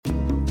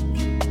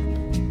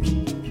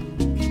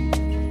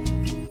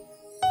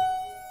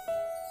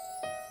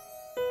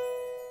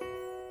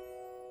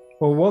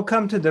Well,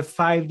 welcome to the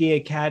 5D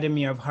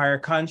Academy of Higher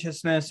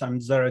Consciousness.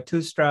 I'm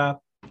Zarathustra.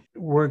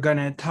 We're going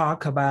to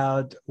talk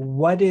about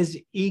what is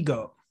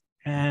ego.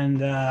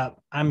 And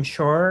I'm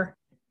sure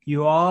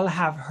you all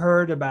have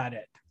heard about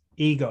it.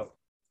 Ego.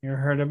 You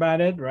heard about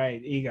it? Right,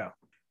 ego.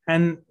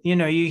 And,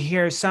 you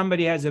hear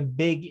somebody has a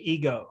big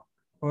ego,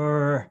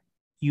 or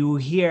you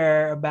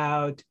hear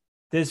about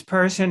this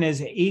person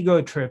is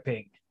ego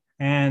tripping.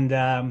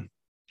 And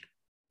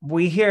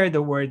we hear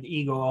the word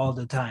ego all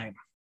the time.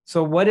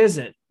 So what is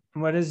it?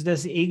 What is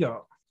this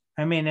ego?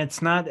 I mean,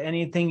 it's not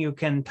anything you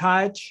can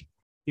touch,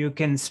 you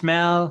can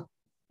smell,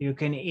 you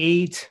can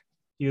eat,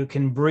 you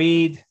can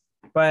breathe,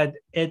 but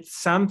it's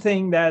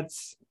something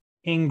that's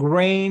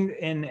ingrained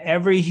in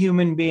every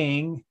human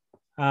being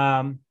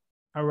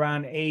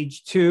around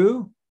age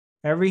 2.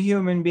 Every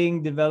human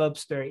being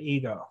develops their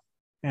ego,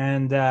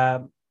 and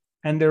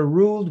they're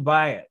ruled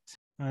by it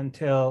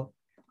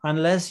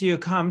unless you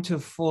come to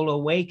full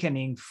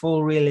awakening,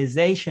 full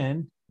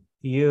realization,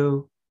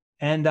 you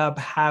end up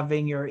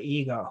having your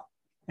ego.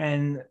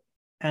 And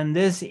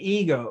this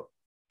ego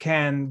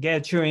can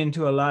get you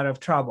into a lot of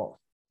trouble.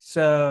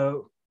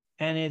 And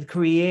it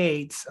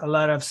creates a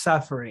lot of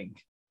suffering.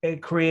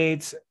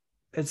 It's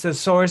a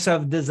source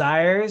of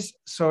desires,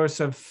 source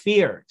of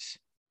fears.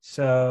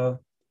 So,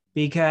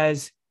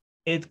 because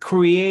it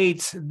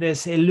creates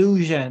this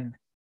illusion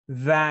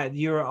that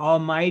you're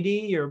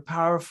almighty, you're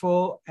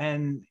powerful,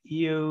 and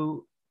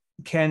you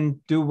can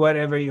do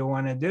whatever you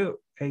want to do.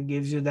 It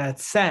gives you that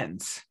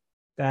sense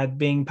that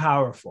being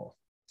powerful.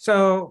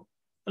 So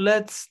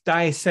let's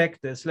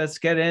dissect this. Let's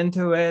get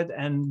into it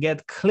and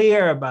get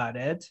clear about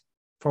it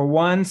for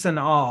once and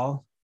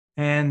all.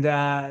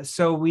 And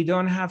so we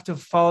don't have to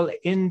fall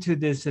into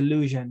this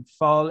illusion,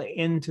 fall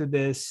into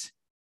this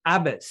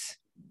abyss.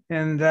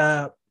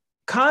 And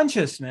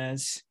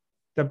consciousness,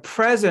 the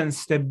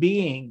presence, the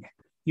being,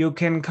 you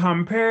can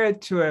compare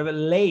it to a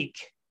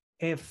lake,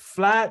 a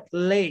flat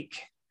lake.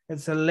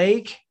 It's a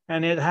lake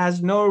and it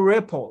has no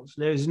ripples.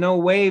 There's no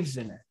waves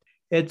in it.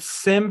 It's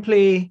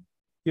simply,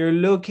 you're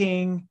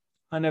looking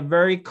on a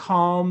very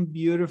calm,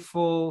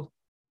 beautiful,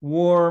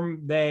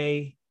 warm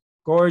day,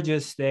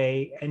 gorgeous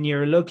day, and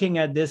you're looking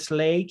at this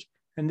lake,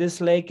 and this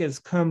lake is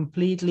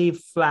completely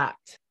flat.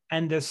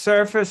 And the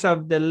surface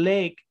of the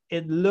lake,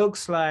 it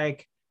looks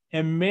like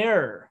a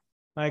mirror.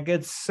 Like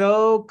it's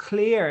so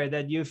clear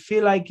that you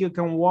feel like you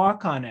can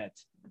walk on it.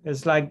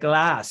 It's like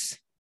glass.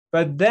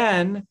 But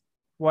then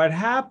what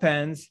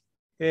happens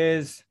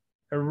is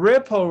a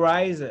ripple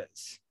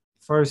rises.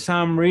 For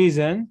some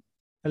reason,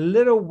 a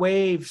little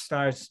wave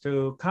starts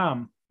to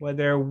come.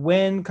 Whether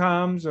wind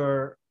comes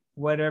or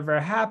whatever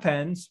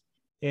happens,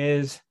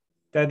 is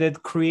that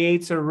it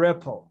creates a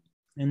ripple.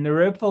 And the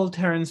ripple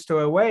turns to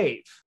a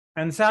wave.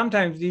 And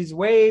sometimes these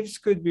waves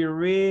could be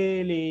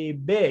really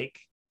big.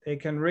 They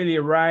can really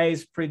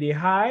rise pretty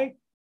high.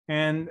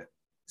 And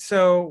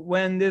so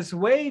when this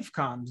wave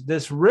comes,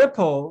 this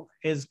ripple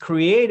is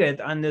created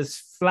on this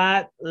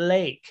flat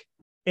lake.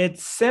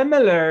 It's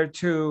similar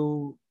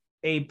to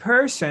a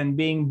person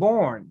being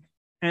born,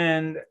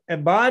 and a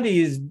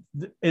body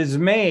is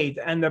made,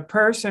 and the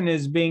person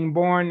is being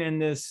born in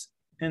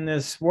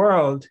this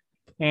world,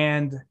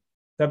 and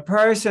the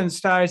person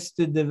starts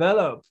to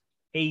develop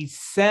a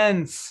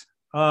sense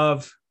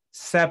of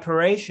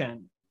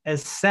separation, a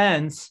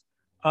sense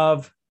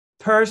of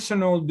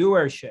personal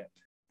doership.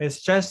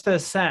 It's just a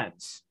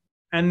sense.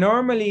 And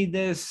normally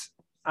this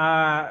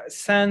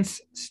sense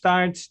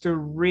starts to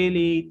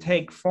really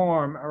take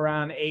form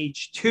around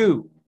age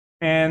 2.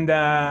 And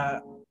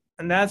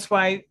that's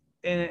why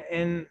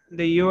in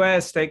the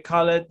US, they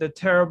call it the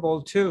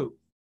terrible 2.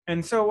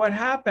 And so what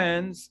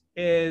happens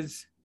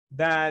is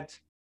that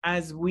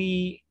as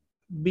we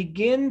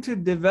begin to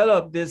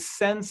develop this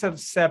sense of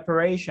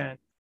separation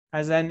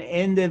as an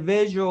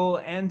individual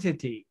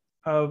entity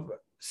of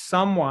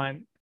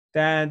someone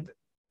that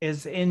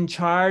is in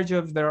charge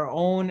of their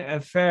own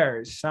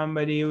affairs,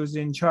 somebody who's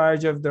in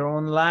charge of their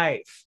own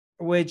life,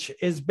 which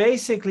is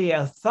basically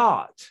a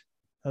thought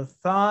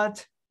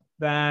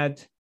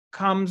that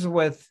comes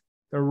with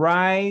the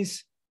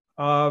rise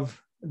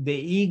of the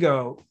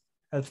ego.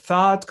 A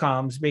thought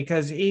comes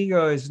because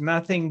ego is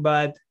nothing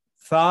but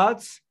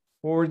thoughts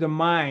or the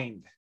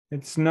mind.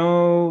 It's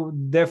no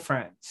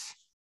difference.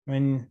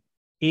 When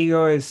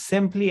ego is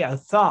simply a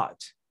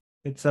thought,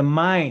 it's a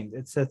mind,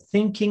 it's a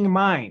thinking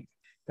mind.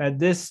 That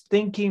this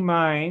thinking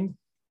mind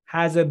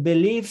has a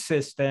belief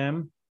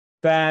system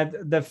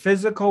that the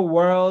physical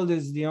world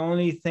is the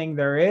only thing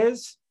there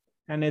is,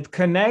 and it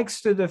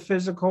connects to the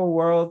physical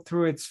world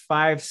through its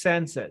 5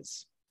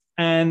 senses.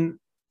 And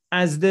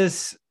as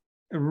this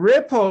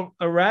ripple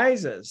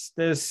arises,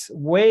 this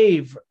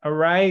wave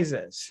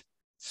arises,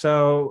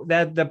 so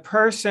that the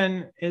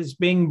person is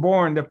being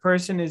born, the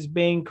person is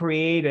being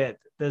created,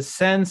 the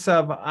sense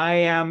of I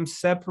am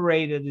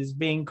separated is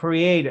being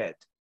created.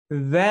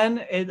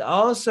 Then it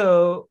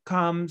also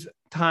comes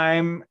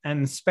time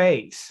and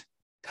space.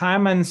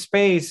 Time and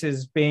space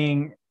is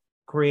being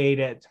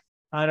created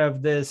out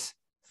of this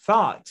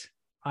thought.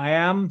 I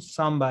am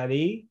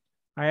somebody,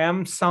 I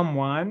am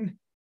someone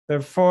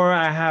Therefore,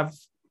 I have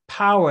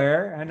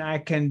power and I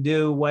can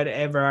do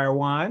whatever I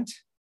want.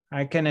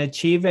 I can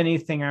achieve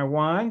anything I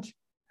want.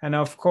 And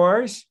of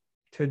course,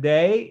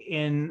 today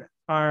in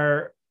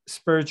our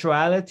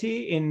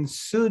spirituality, in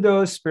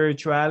pseudo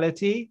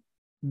spirituality,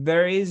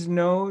 there is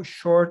no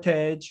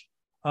shortage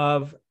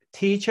of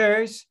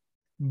teachers,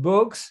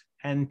 books,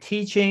 and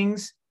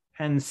teachings,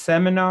 and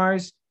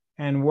seminars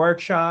and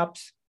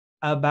workshops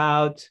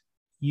about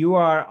you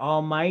are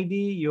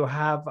almighty, you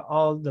have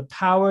all the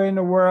power in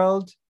the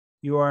world,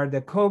 you are the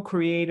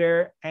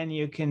co-creator, and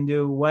you can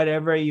do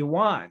whatever you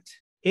want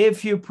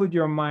if you put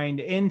your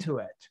mind into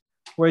it,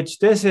 which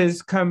this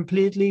is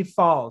completely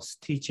false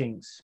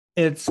teachings.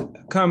 It's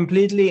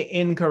completely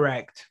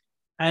incorrect.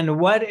 And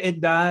what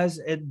it does,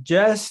 it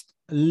just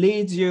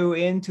leads you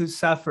into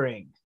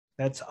suffering.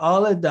 That's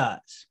all it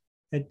does.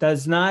 It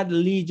does not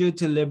lead you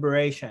to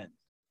liberation.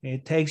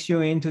 It takes you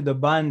into the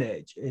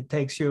bondage. It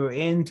takes you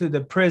into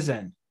the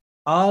prison.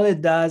 All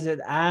it does,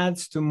 it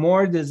adds to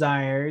more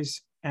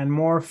desires and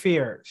more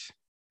fears.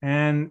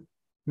 And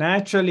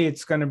naturally,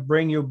 it's going to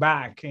bring you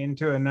back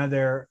into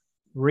another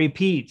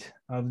repeat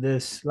of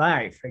this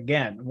life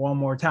again, one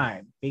more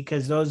time,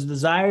 because those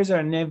desires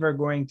are never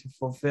going to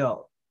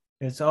fulfill.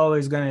 It's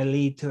always going to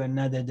lead to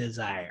another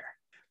desire.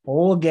 But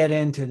we'll get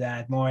into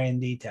that more in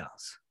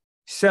details.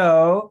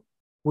 So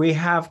we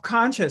have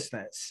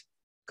consciousness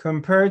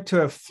compared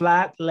to a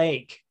flat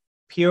lake,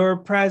 pure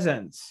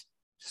presence.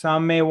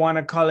 Some may want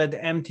to call it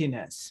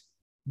emptiness.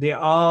 The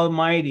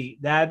Almighty,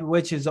 that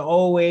which is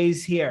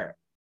always here,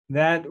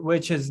 that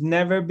which has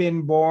never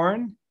been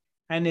born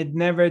and it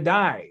never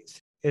dies.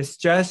 It's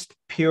just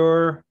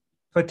pure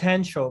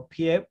potential,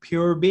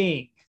 pure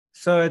being.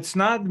 So it's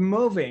not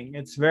moving,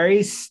 it's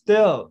very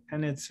still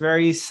and it's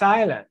very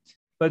silent.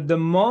 But the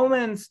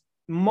moment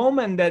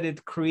that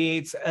it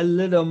creates a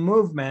little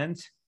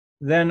movement,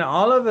 then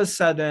all of a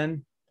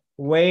sudden,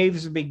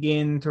 waves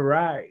begin to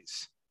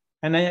rise.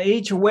 And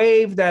each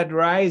wave that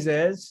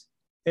rises,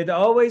 it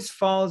always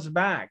falls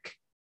back.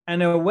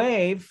 And a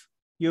wave,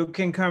 you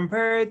can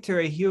compare it to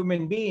a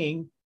human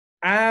being.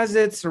 As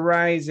it's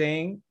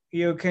rising,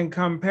 you can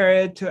compare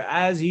it to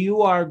as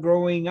you are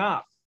growing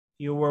up.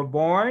 You were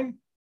born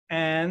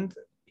and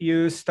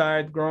you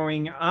start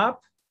growing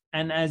up.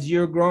 And as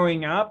you're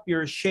growing up,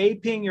 you're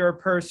shaping your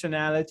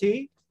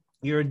personality,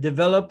 you're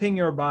developing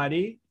your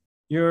body,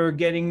 you're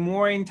getting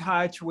more in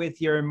touch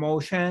with your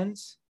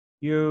emotions.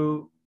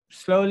 You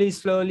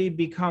slowly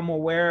become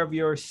aware of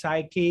your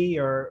psyche,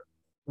 or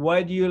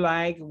what you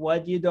like,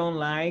 what you don't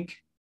like.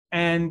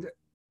 And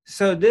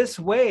so this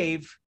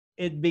wave,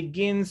 it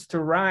begins to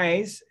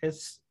rise.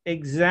 It's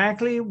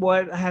exactly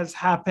what has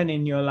happened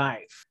in your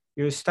life.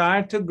 You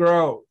start to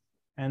grow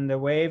and the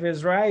wave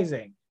is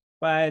rising.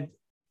 But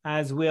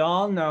as we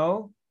all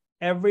know,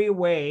 every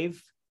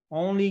wave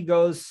only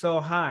goes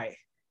so high.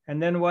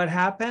 And then what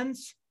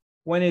happens?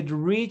 When it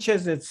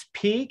reaches its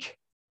peak,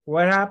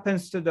 what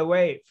happens to the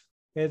wave?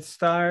 It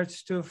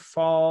starts to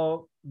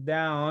fall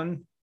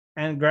down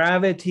and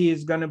gravity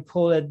is going to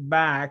pull it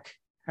back.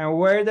 And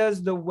where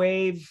does the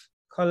wave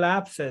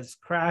collapses,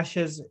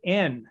 crashes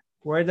in?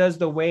 Where does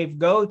the wave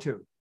go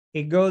to?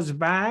 It goes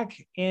back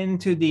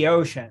into the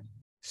ocean.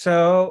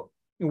 So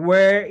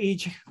where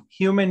each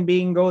human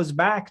being goes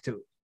back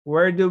to,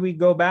 where do we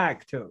go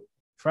back to?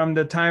 From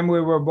the time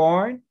we were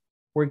born,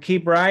 we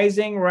keep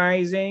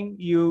rising.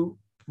 You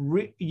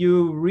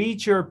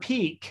reach your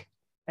peak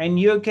and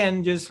you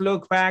can just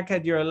look back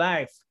at your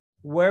life.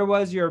 Where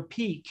was your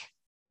peak?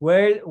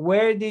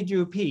 Where did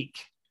you peak?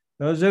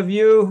 Those of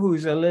you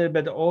who's a little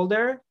bit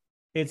older,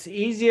 it's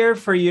easier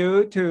for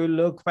you to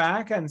look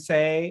back and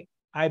say,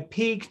 I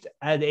peaked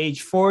at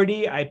age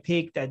 40, I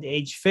peaked at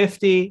age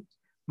 50,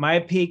 my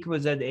peak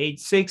was at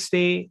age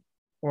 60,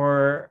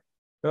 or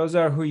those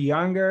are who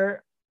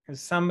younger, if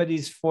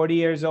somebody's 40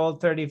 years old,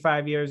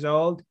 35 years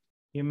old,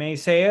 you may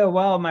say, oh,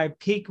 well, my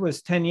peak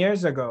was 10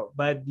 years ago,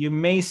 but you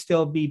may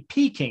still be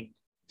peaking.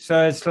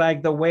 So it's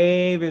like the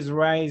wave is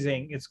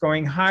rising. It's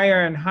going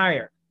higher and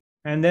higher.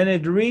 And then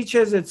it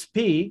reaches its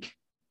peak,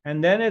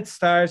 and then it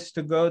starts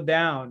to go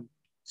down.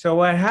 So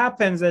what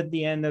happens at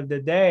the end of the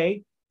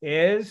day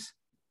is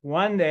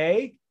one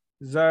day,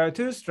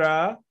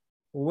 Zarathustra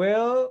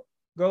will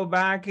go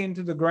back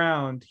into the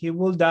ground. He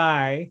will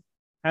die,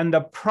 and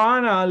the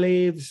prana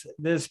leaves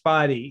this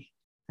body,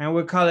 and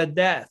we call it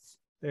death.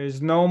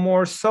 There's no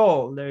more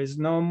soul. There's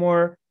no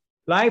more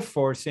life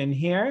force in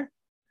here,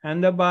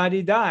 and the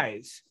body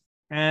dies.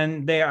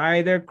 And they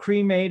either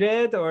cremate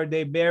it or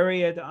they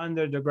bury it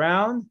under the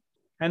ground,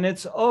 and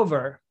it's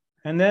over.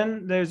 And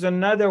then there's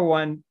another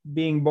one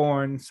being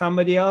born.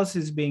 Somebody else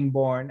is being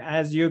born.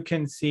 As you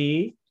can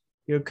see,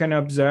 you can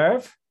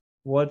observe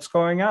what's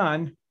going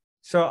on.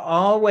 So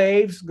all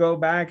waves go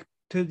back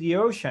to the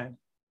ocean,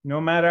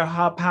 no matter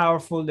how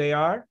powerful they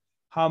are,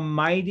 how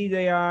mighty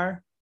they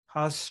are,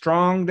 how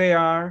strong they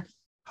are,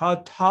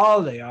 how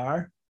tall they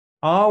are.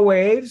 All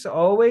waves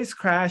always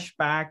crash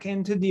back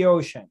into the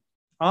ocean.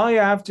 All you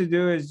have to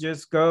do is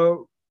just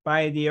go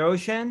by the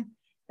ocean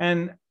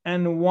and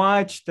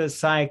watch the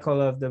cycle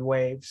of the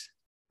waves.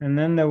 and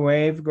then the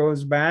wave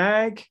goes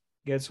back,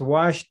 gets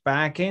washed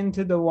back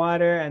into the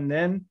water, and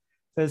then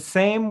the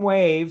same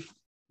wave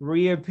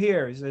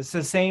reappears. It's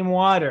the same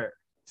water,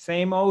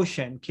 same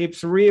ocean,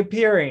 keeps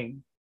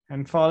reappearing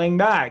and falling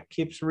back,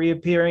 keeps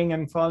reappearing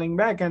and falling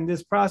back. And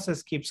this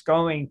process keeps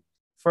going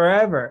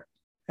forever.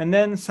 And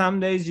then some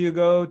days you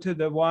go to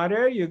the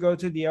water, you go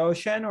to the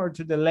ocean or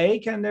to the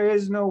lake, and there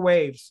is no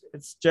waves.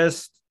 It's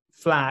just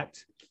flat.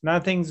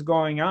 Nothing's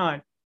going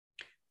on.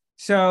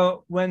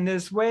 So when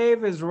this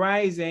wave is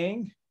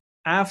rising,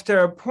 after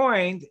a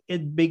point,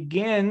 it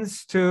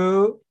begins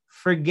to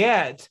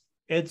forget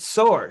its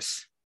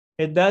source.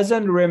 It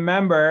doesn't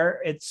remember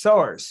its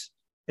source.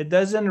 It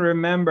doesn't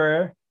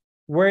remember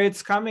where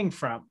it's coming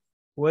from,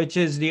 which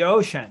is the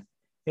ocean.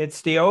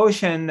 It's the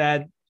ocean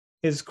that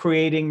is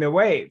creating the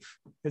wave.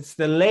 It's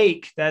the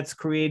lake that's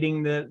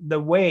creating the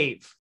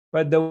wave.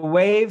 But the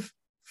wave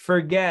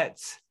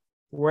forgets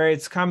where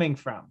it's coming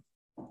from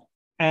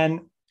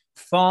and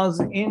falls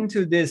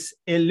into this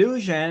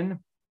illusion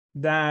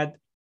that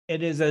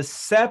it is a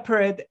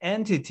separate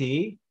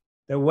entity,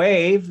 the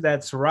wave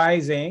that's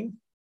rising.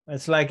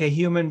 It's like a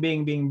human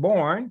being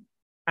born.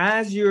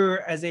 As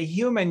a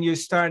human, you're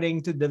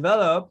starting to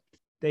develop.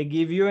 They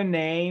give you a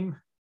name.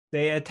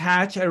 They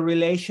attach a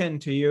relation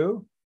to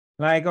you.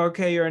 Like,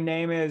 okay, your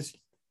name is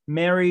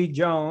Mary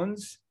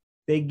Jones.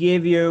 They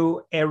give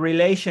you a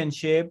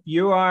relationship.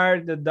 You are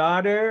the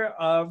daughter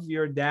of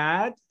your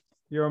dad,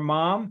 your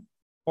mom,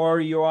 or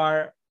you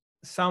are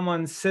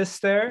someone's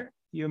sister.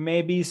 You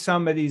may be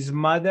somebody's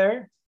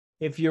mother.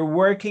 If you're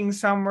working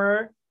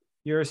somewhere,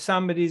 you're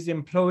somebody's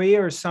employee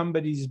or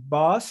somebody's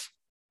boss.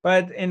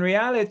 But in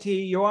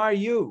reality, you are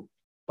you.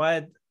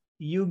 But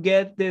you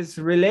get these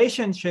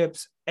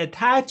relationships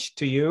attached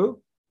to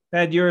you,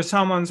 that you're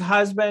someone's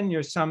husband,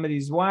 you're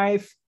somebody's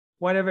wife,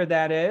 whatever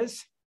that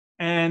is.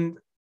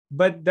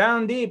 But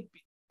down deep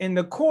in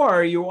the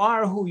core, you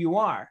are who you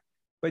are.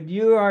 But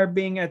you are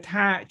being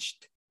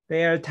attached.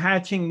 They are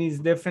attaching these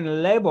different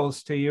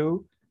labels to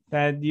you,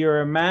 that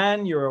you're a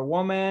man, you're a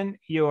woman,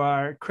 you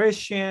are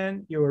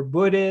Christian, you're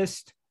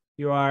Buddhist,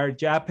 you are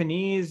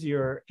Japanese,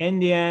 you're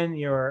Indian,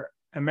 you're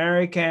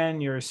American,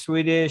 you're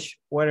Swedish,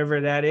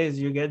 whatever that is.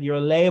 You get your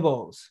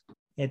labels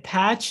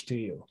attached to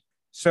you.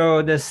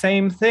 So the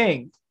same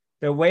thing,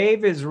 the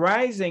wave is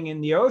rising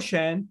in the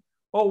ocean.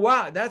 Oh,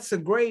 wow, that's a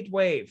great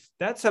wave.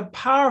 That's a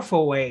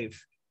powerful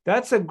wave.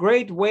 That's a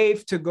great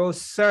wave to go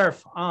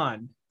surf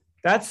on.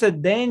 That's a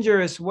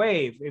dangerous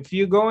wave. If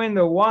you go in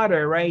the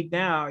water right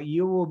now,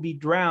 you will be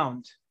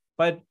drowned.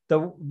 But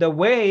the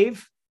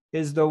wave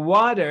is the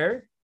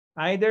water,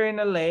 either in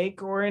a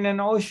lake or in an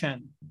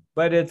ocean,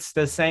 but it's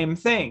the same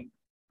thing.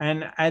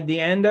 And at the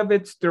end of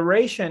its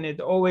duration, it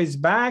always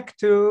back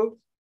to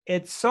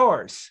its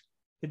source.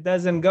 It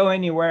doesn't go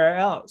anywhere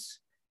else.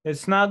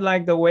 It's not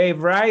like the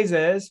wave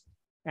rises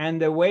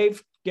and the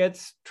wave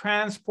gets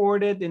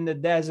transported in the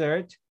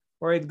desert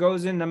or it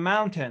goes in the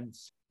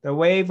mountains. The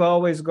wave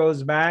always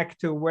goes back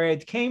to where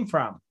it came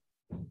from,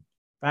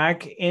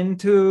 back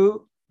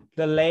into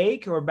the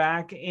lake or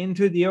back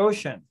into the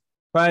ocean.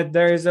 But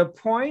there's a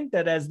point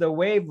that as the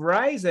wave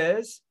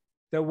rises,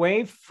 the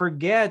wave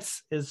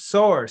forgets its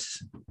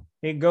source.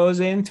 It goes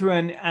into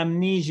an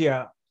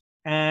amnesia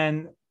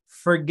and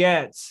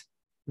forgets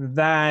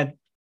that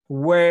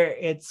where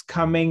it's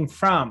coming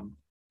from.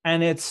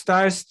 And it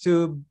starts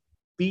to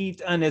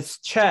beat on its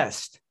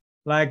chest,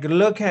 like,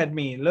 look at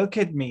me, look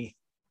at me.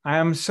 I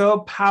am so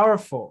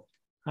powerful.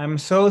 I'm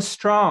so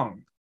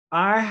strong.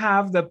 I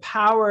have the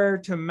power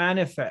to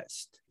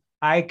manifest.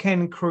 I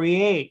can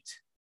create.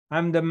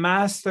 I'm the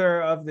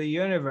master of the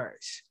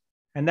universe.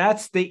 And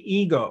that's the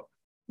ego.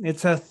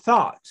 It's a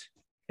thought.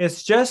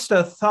 It's just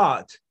a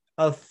thought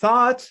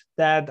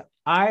that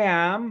I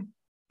am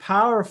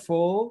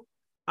powerful.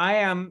 I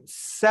am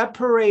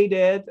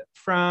separated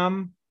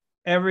from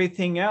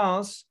everything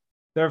else.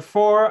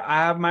 Therefore, I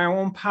have my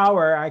own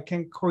power. I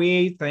can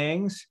create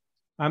things.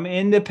 I'm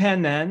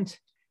independent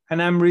and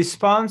I'm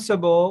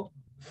responsible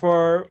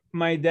for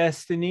my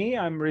destiny.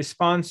 I'm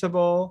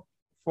responsible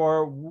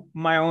for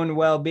my own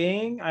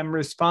well-being. I'm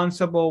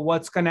responsible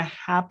what's going to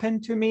happen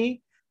to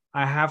me.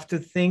 I have to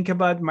think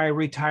about my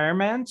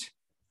retirement.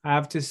 I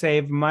have to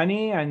save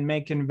money and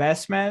make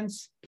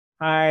investments.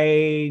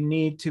 I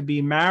need to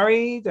be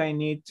married. I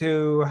need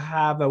to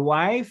have a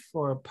wife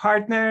or a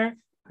partner.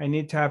 I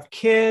need to have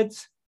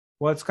kids.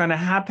 What's going to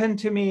happen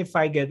to me if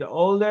I get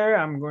older?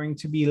 I'm going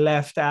to be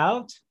left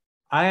out.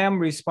 I am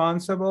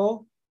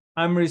responsible.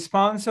 I'm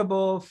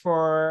responsible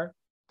for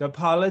the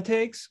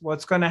politics.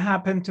 What's going to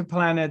happen to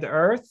planet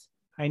Earth?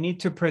 I need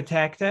to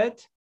protect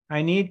it.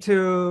 I need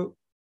to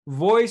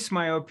voice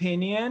my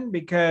opinion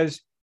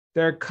because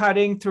they're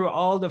cutting through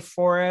all the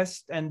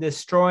forests and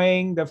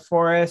destroying the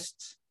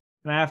forests.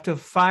 And I have to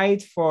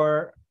fight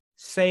for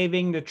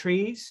saving the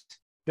trees.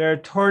 They're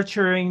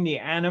torturing the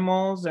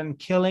animals and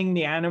killing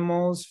the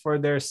animals for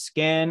their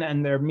skin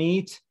and their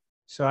meat.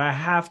 So I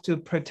have to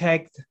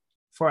protect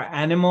for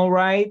animal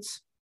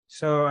rights.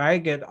 So I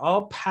get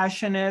all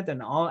passionate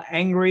and all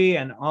angry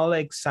and all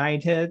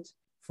excited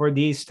for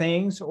these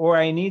things, or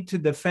I need to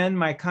defend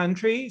my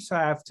country, so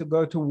I have to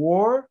go to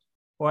war,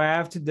 or I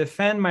have to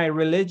defend my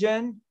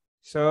religion,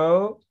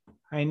 so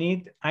I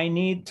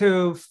need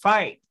to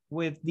fight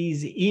with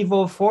these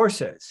evil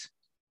forces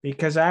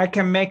because I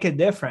can make a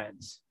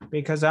difference,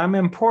 because I'm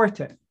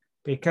important,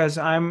 because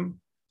I'm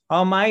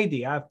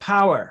almighty, I have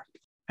power.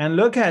 And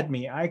look at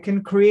me, I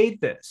can create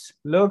this.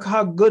 Look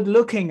how good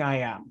looking I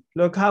am.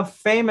 Look how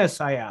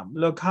famous I am.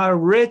 Look how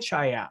rich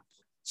I am.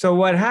 So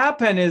what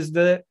happened is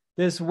that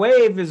this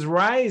wave is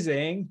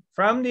rising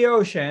from the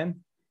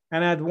ocean,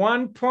 and at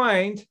one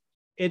point,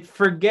 it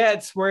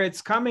forgets where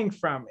it's coming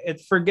from.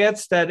 It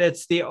forgets that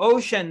it's the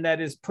ocean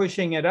that is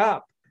pushing it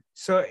up.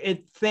 So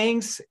it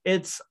thinks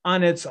it's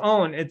on its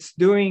own. It's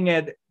doing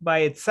it by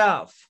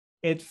itself.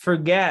 It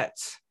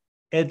forgets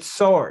its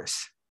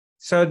source.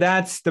 So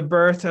that's the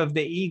birth of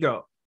the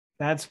ego.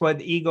 That's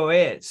what ego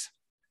is.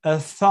 A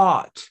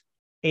thought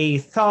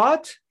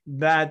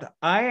that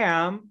I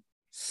am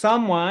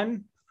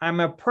someone, I'm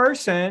a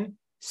person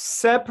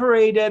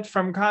separated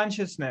from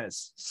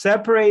consciousness,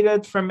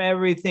 separated from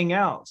everything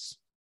else.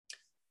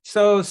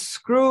 So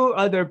screw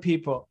other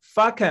people,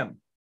 fuck them.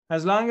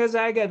 As long as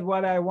I get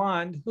what I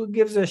want, who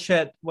gives a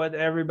shit what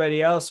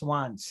everybody else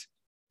wants?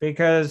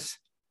 Because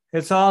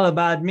it's all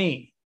about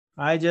me.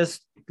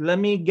 Let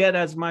me get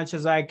as much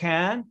as I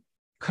can,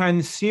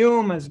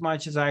 consume as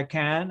much as I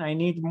can. I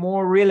need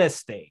more real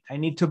estate. I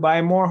need to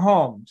buy more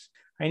homes.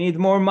 I need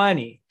more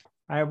money.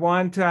 I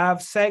want to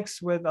have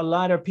sex with a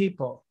lot of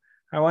people.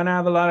 I want to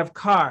have a lot of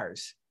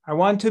cars. I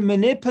want to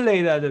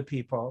manipulate other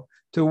people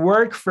to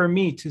work for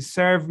me, to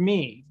serve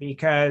me,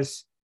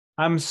 because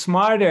I'm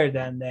smarter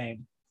than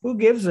them. Who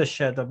gives a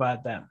shit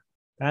about them?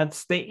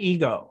 That's the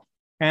ego.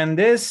 And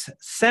this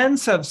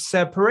sense of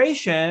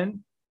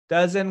separation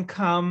doesn't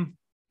come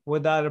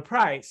without a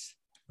price.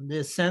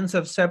 This sense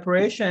of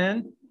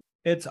separation,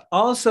 it's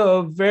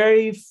also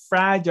very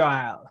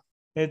fragile.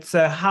 It's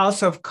a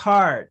house of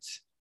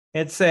cards.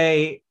 It's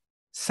a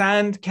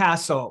sand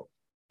castle,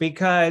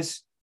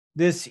 because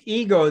this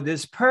ego,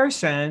 this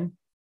person,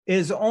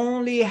 is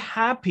only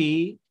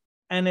happy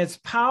and it's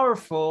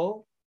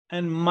powerful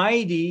and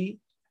mighty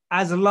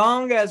as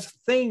long as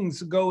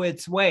things go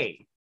its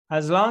way.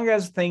 As long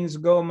as things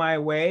go my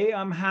way,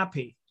 I'm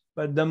happy.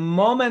 But the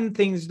moment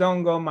things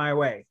don't go my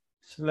way,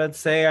 so let's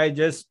say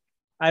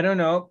I don't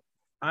know,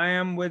 I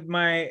am with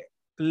my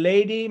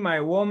lady,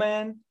 my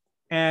woman,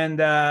 and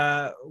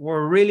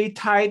we're really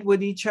tight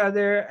with each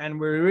other and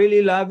we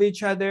really love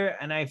each other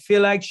and I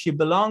feel like she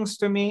belongs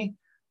to me,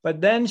 but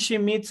then she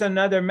meets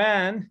another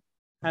man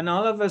and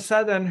all of a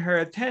sudden her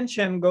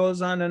attention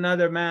goes on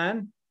another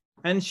man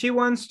and she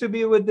wants to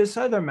be with this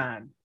other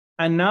man.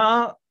 And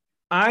now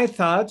I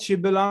thought she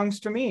belongs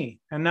to me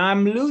and now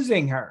I'm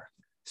losing her.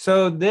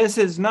 So this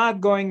is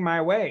not going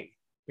my way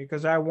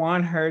because I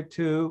want her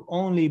to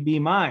only be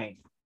mine.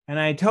 And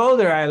I told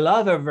her I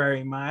love her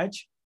very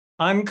much,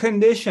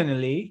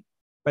 unconditionally,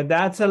 but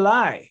that's a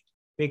lie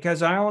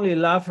because I only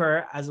love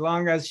her as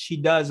long as she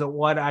does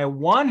what I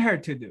want her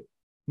to do,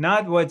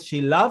 not what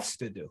she loves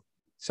to do.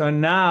 So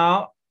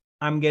now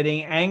I'm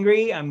getting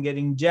angry, I'm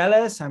getting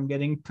jealous, I'm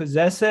getting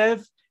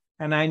possessive,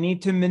 and I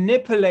need to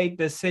manipulate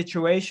the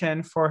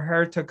situation for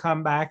her to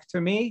come back to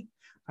me.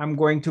 I'm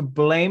going to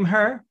blame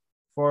her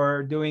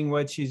for doing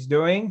what she's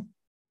doing.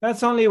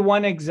 That's only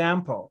one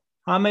example.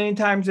 How many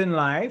times in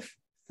life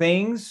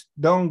things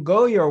don't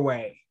go your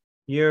way?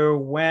 You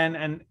went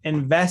and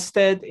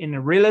invested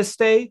in real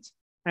estate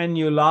and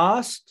you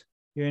lost.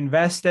 You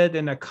invested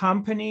in a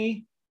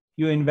company.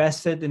 You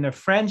invested in a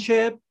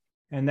friendship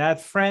and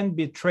that friend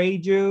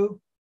betrayed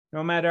you.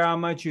 No matter how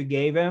much you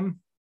gave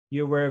him,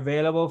 you were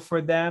available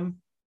for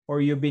them,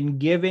 or you've been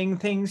giving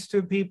things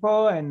to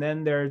people and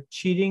then they're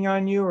cheating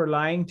on you or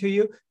lying to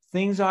you.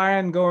 Things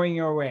aren't going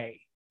your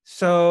way.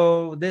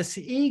 So this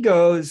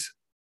ego's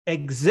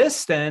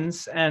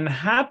existence and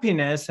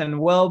happiness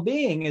and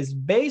well-being is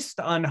based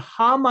on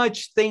how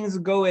much things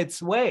go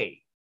its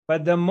way.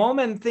 But the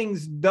moment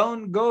things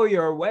don't go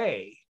your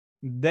way,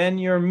 then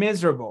you're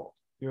miserable.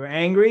 You're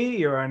angry,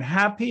 you're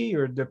unhappy,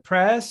 you're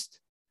depressed.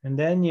 And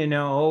then,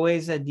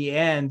 always at the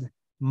end,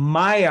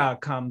 Maya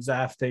comes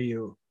after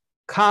you.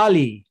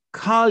 Kali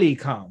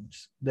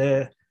comes.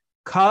 The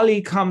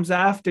Kali comes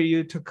after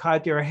you to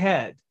cut your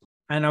head.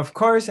 And of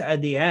course,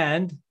 at the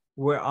end,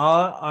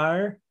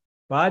 our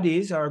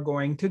bodies are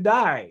going to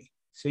die.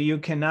 So you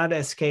cannot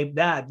escape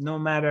that, no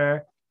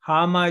matter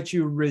how much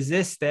you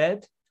resist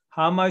it,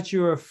 how much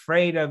you're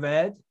afraid of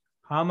it,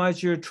 how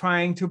much you're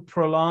trying to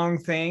prolong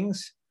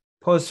things,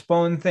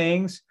 postpone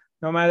things,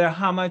 no matter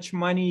how much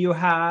money you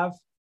have,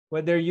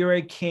 whether you're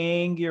a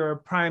king, you're a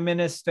prime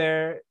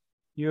minister,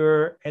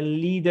 you're a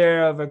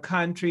leader of a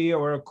country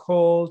or a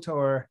cult,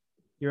 or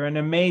you're an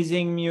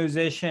amazing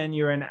musician,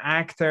 you're an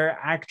actor,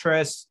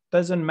 actress,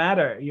 doesn't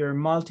matter. You're a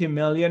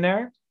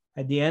multimillionaire.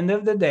 At the end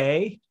of the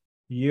day,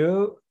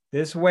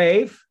 this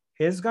wave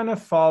is going to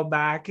fall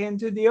back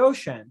into the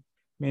ocean.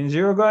 Means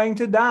you're going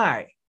to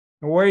die.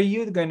 And what are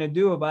you going to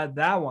do about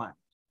that one?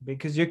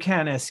 Because you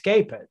can't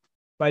escape it.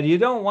 but you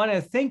don't want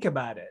to think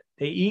about it.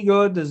 The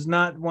ego does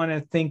not want to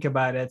think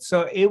about it.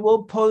 So it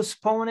will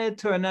postpone it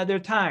to another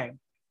time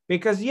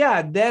because,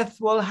 yeah, death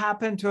will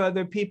happen to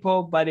other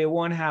people, but it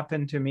won't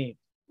happen to me.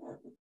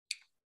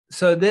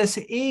 So this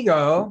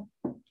ego,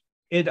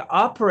 it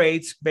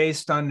operates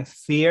based on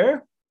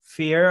fear,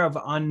 fear of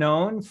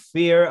unknown,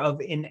 fear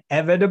of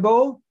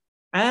inevitable,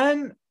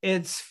 and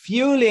it's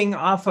fueling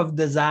off of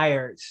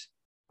desires.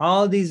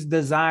 All these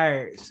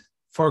desires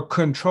for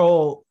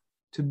control,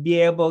 to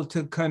be able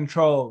to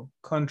control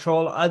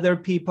other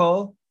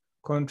people,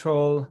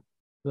 control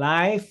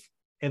life,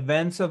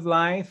 events of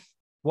life,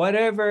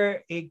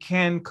 whatever it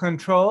can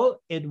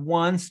control, it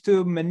wants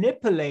to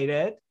manipulate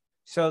it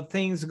so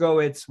things go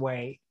its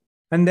way.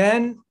 And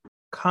then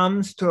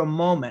comes to a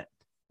moment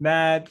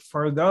that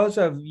for those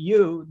of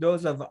you,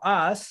 those of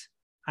us,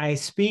 I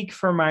speak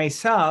for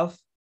myself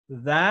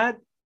that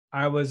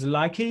I was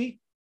lucky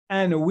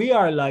and we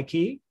are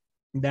lucky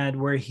that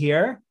we're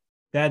here,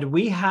 that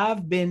we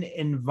have been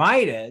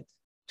invited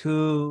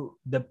to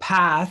the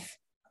path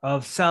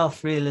of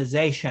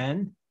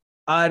self-realization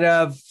out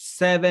of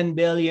 7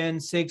 billion,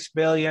 6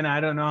 billion,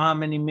 I don't know how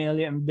many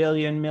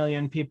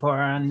million people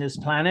are on this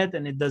planet,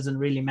 and it doesn't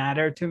really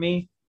matter to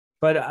me.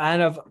 But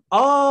out of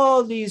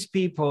all these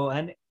people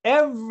and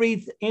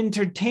every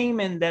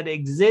entertainment that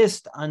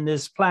exists on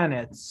this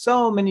planet,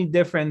 so many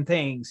different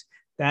things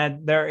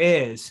that there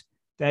is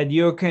that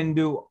you can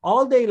do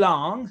all day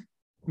long,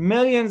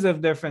 millions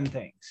of different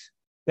things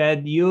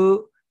that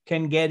you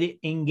can get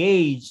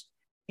engaged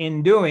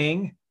in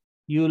doing.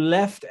 You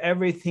left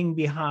everything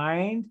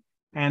behind,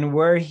 and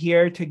we're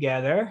here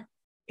together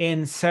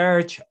in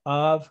search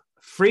of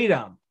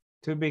freedom,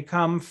 to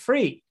become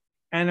free.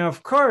 And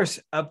of course,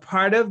 a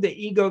part of the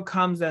ego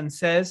comes and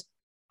says,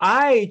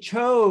 I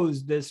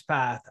chose this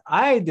path.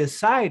 I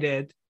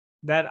decided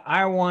that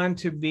I want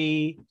to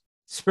be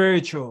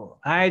spiritual.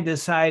 I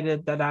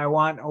decided that I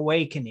want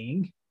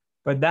awakening.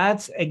 But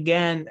that's,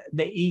 again,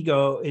 the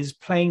ego is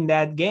playing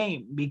that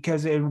game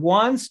because it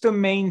wants to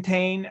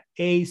maintain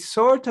a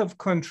sort of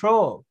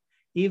control,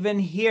 even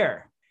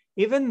here,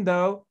 even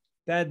though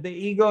that the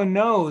ego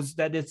knows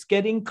that it's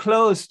getting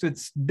close to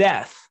its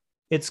death.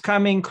 It's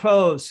coming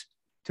close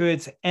to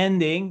its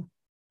ending.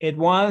 It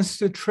wants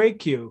to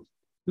trick you.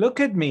 Look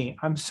at me.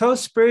 I'm so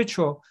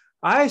spiritual.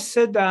 I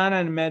sit down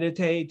and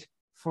meditate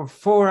for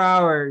 4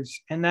 hours,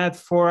 and that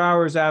 4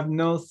 hours I have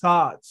no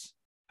thoughts.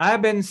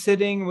 I've been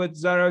sitting with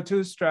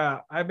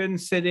Zarathustra. I've been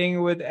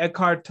sitting with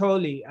Eckhart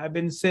Tolle. I've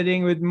been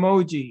sitting with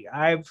Moji.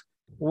 I've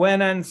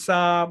went and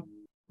saw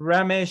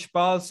Ramesh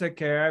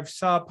Balsekar. I've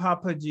saw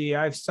Papaji.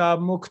 I've saw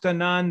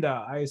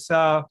Muktananda. I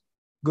saw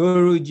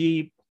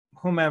Guruji,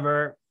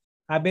 whomever.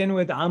 I've been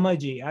with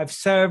Amaji. I've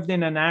served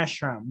in an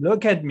ashram.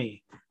 Look at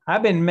me.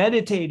 I've been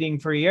meditating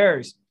for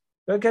years.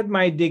 Look at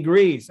my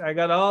degrees. I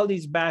got all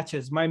these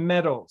batches, my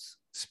medals,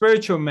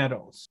 spiritual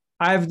medals.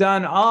 I've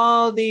done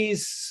all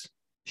these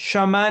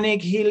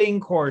shamanic healing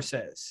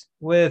courses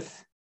with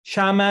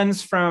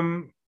shamans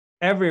from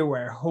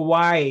everywhere,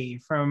 Hawaii,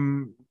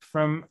 from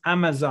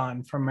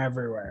Amazon, from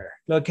everywhere.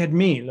 Look at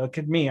me. Look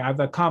at me. I've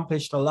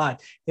accomplished a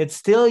lot. It's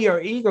still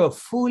your ego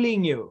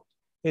fooling you.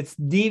 It's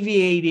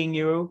deviating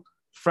you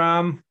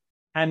from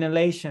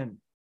annihilation.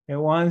 It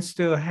wants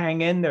to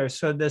hang in there.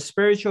 So the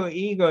spiritual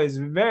ego is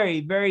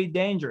very, very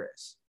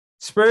dangerous.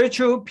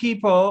 Spiritual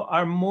people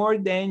are more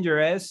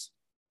dangerous,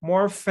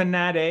 more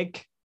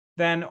fanatic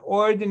than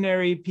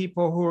ordinary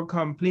people who are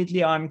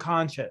completely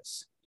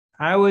unconscious.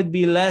 I would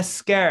be less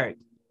scared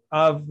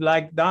of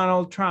like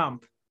Donald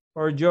Trump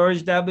or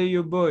George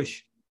W.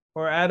 Bush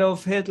or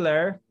Adolf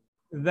Hitler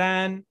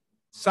than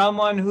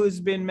someone who's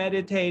been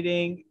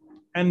meditating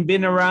and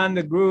been around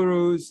the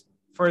gurus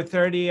for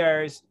 30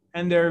 years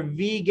and they're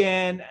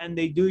vegan and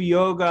they do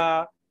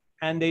yoga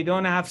and they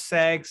don't have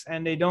sex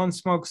and they don't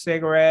smoke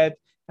cigarette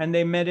and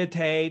they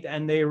meditate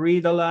and they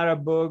read a lot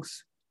of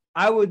books.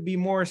 I would be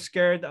more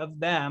scared of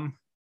them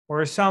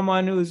or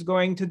someone who's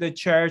going to the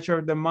church or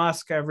the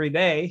mosque every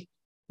day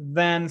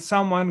than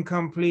someone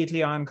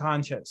completely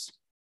unconscious,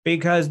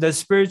 because the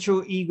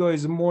spiritual ego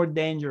is more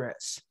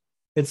dangerous.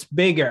 It's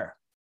bigger.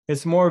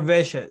 It's more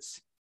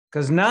vicious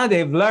because now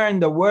they've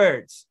learned the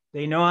words.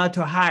 They know how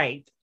to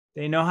hide.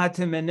 They know how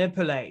to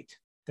manipulate.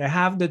 They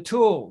have the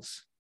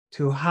tools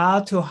to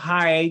how to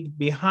hide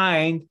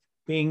behind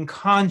being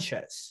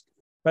conscious.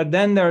 But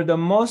then they're the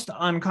most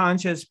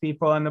unconscious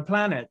people on the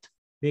planet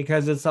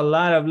because it's a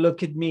lot of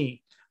look at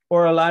me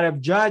or a lot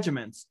of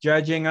judgments,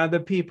 judging other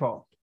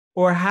people,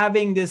 or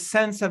having this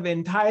sense of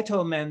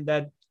entitlement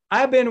that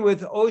I've been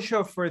with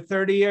Osho for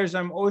 30 years,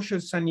 I'm Osho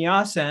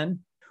Sannyasin,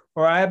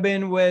 or I've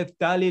been with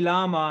Dalai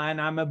Lama and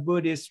I'm a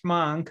Buddhist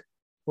monk,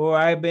 or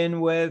I've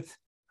been with,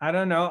 I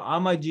don't know,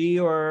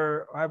 Amaji,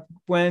 or I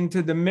went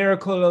to the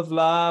Miracle of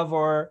Love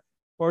or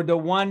the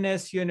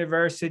Oneness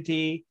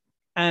University.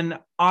 And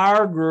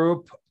our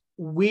group,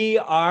 we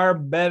are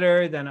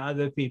better than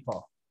other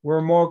people.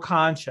 We're more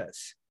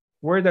conscious.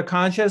 We're the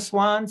conscious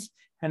ones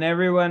and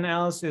everyone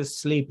else is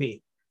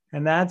sleepy.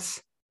 And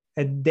that's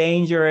a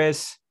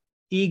dangerous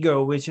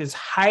ego, which is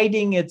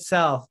hiding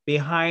itself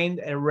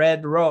behind a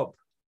red rope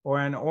or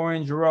an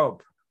orange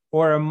rope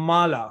or a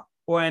mala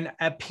or an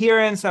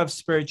appearance of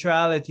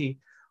spirituality.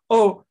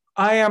 Oh,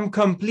 I am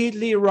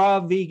completely raw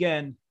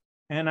vegan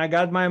and I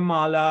got my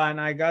mala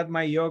and I got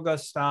my yoga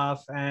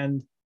stuff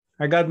and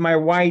I got my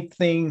white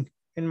thing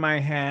in my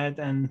head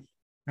and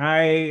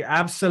I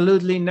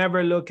absolutely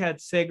never look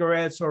at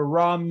cigarettes or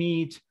raw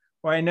meat,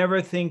 or I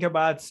never think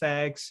about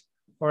sex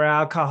or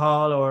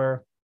alcohol,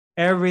 or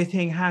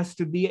everything has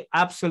to be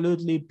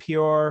absolutely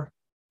pure.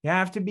 You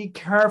have to be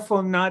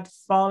careful not to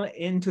fall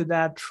into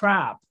that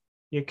trap.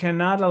 You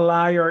cannot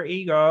allow your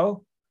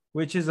ego,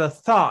 which is a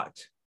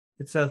thought.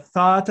 It's a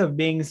thought of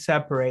being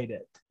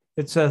separated.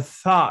 It's a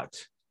thought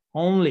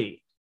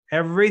only.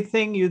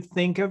 Everything you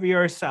think of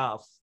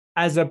yourself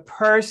as a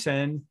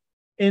person,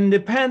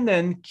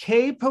 independent,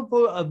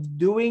 capable of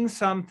doing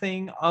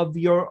something of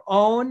your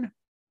own,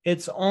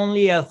 it's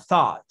only a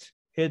thought.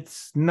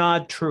 It's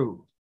not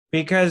true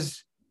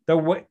because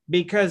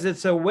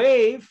it's a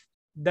wave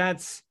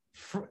that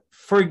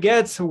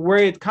forgets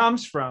where it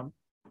comes from.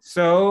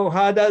 So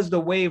how does the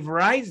wave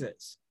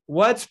rises?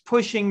 What's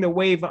pushing the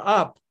wave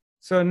up?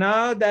 So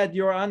now that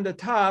you're on the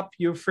top,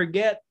 you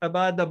forget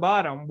about the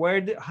bottom.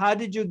 How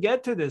did you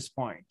get to this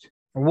point?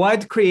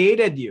 What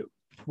created you?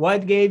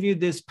 What gave you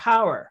this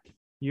power?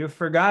 You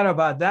forgot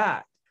about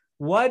that.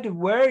 What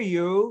were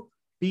you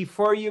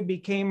before you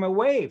became a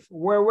wave?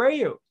 Where were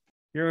you?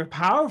 You're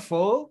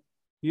powerful.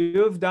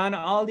 You've done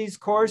all these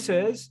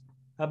courses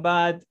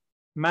about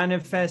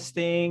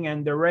manifesting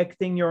and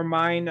directing your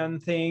mind on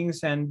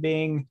things and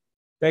being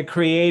the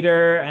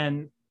creator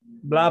and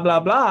blah,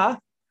 blah, blah.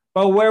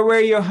 But where were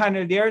you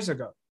 100 years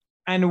ago?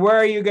 And where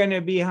are you going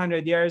to be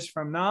 100 years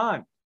from now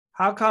on?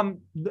 How come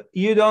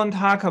you don't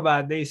talk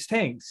about these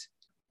things?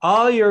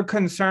 All you're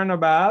concerned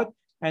about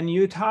and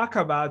you talk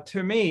about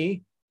to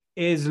me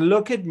is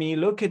look at me,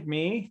 look at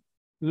me,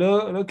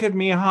 look at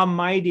me, how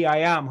mighty I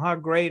am, how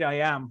great I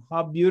am,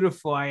 how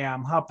beautiful I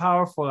am, how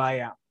powerful I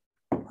am.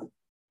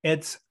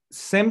 It's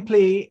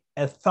simply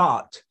a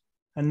thought,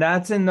 and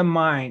that's in the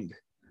mind.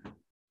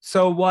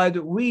 So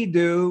what we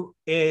do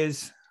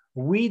is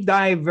we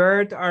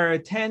divert our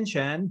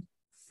attention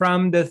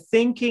from the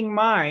thinking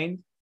mind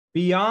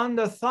beyond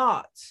the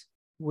thoughts.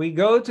 We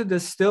go to the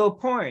still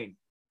point.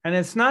 And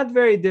it's not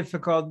very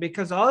difficult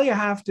because all you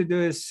have to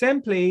do is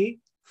simply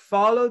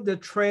follow the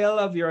trail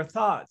of your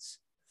thoughts.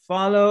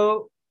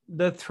 Follow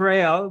the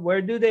trail.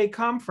 Where do they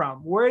come from?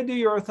 Where do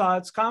your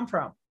thoughts come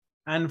from?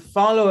 And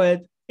follow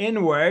it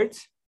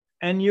inwards,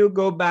 and you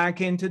go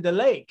back into the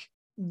lake.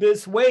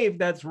 This wave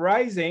that's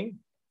rising,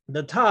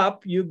 the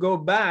top, you go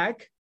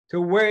back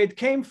to where it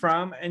came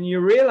from, and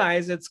you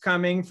realize it's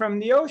coming from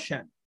the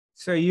ocean.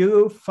 So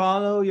you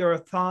follow your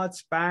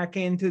thoughts back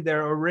into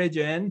their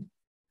origin,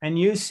 and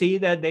you see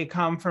that they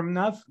come from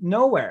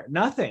nowhere,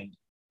 nothing.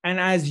 And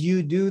as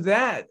you do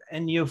that,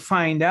 and you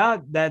find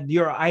out that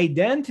your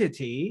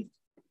identity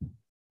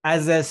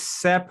as a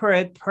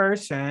separate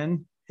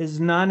person is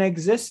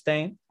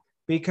non-existent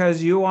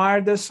because you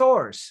are the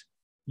source.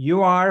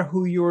 You are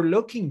who you're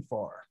looking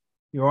for.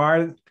 You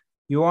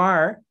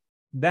are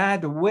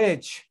that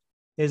which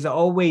has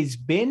always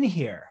been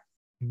here,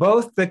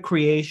 both the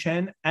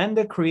creation and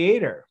the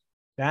creator.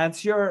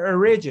 That's your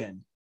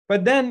origin.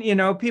 But then,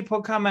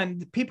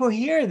 people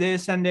hear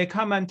this and they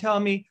come and tell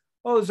me,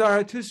 oh,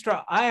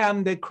 Zarathustra, I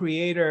am the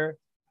creator.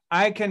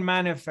 I can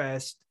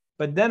manifest.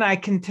 But then I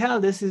can tell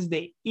this is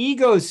the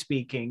ego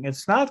speaking.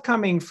 It's not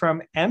coming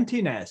from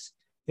emptiness.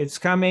 It's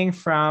coming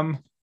from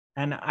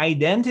an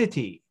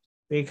identity,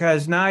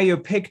 because now you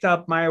picked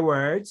up my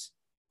words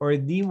or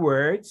the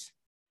words,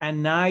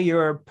 and now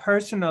you're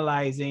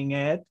personalizing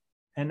it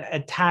and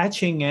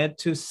attaching it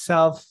to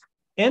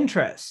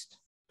self-interest,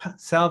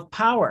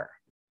 self-power.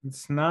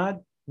 It's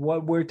not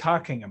what we're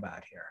talking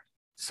about here.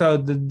 So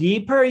the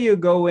deeper you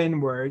go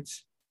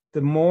inwards, the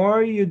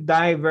more you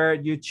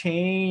divert, you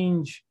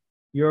change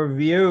your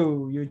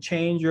view, you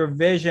change your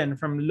vision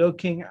from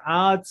looking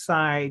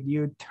outside,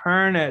 you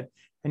turn it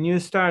and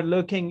you start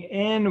looking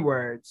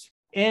inwards,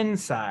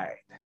 inside.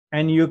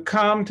 And you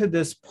come to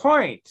this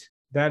point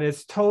that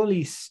is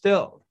totally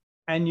still.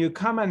 And you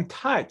come and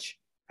touch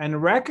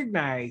and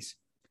recognize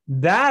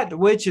that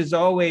which is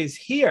always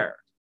here.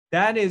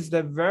 That is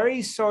the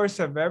very source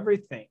of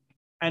everything.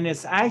 And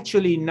it's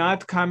actually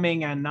not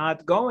coming and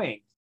not going.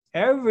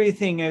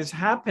 Everything is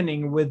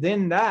happening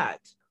within that.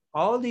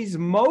 All these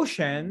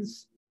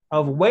motions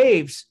of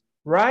waves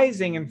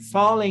rising and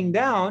falling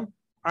down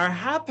are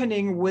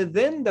happening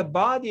within the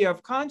body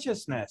of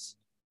consciousness.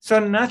 So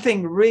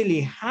nothing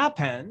really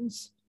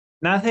happens.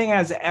 Nothing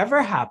has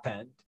ever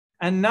happened.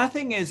 And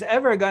nothing is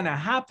ever going to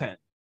happen,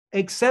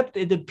 except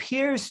it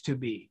appears to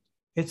be.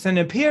 It's an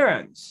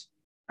appearance.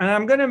 And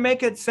I'm going to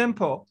make it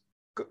simple.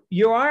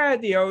 You are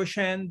at the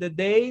ocean, the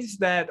days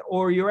that,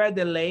 or you're at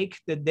the lake,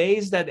 the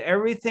days that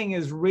everything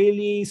is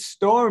really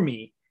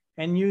stormy,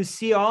 and you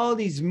see all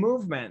these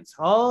movements,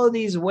 all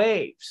these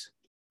waves.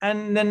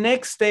 And the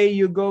next day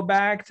you go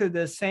back to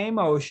the same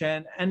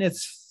ocean and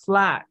it's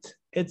flat,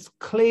 it's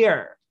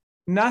clear.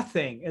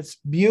 Nothing. It's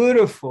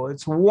beautiful.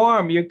 It's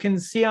warm. You can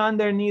see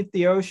underneath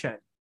the ocean.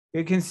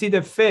 You can see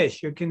the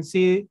fish. You can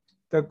see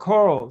the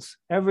corals,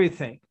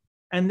 everything.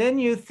 And then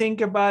you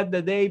think about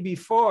the day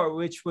before,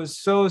 which was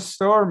so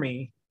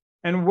stormy.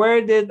 And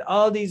where did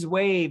all these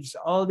waves,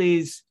 all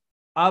these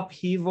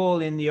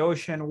upheaval in the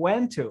ocean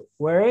went to?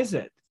 Where is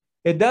it?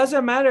 It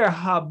doesn't matter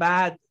how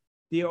bad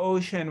the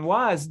ocean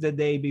was the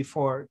day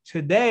before.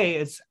 Today,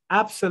 it's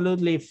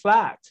absolutely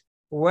flat.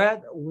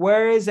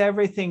 Where is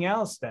everything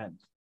else then?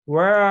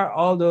 Where are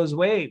all those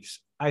waves?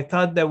 I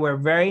thought they were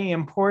very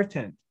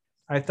important.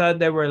 I thought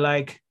they were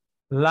like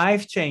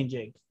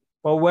life-changing.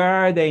 But where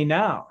are they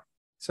now?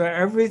 So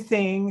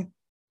everything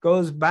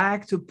goes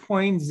back to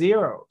point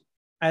zero.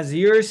 As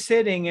you're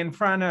sitting in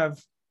front of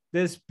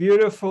this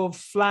beautiful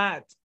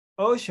flat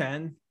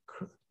ocean,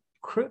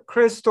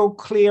 crystal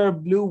clear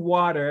blue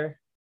water,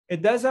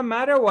 it doesn't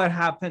matter what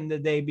happened the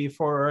day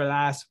before or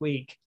last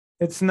week.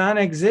 It's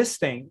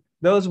non-existing.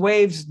 Those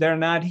waves, they're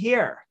not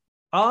here.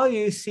 All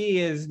you see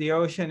is the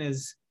ocean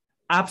is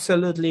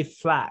absolutely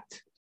flat.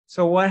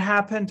 So what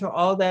happened to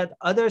all that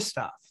other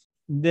stuff?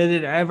 Did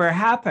it ever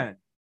happen?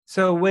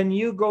 So when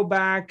you go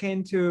back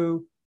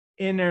into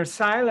inner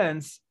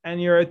silence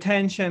and your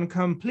attention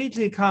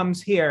completely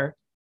comes here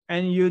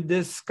and you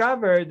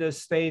discover the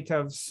state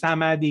of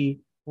samadhi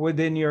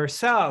within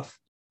yourself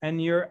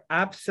and you're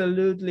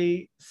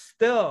absolutely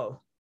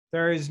still,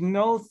 there is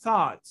no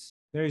thoughts,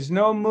 there is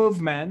no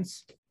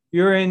movements,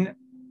 you're in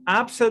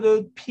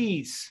absolute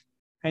peace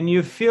and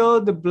you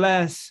feel the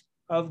bliss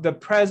of the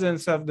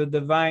presence of the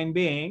divine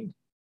being.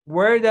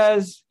 Where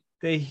does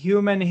the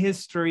human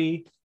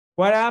history,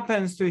 what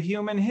happens to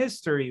human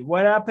history?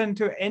 What happened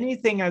to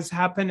anything that's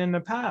happened in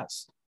the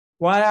past?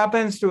 What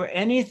happens to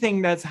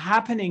anything that's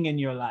happening in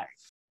your life?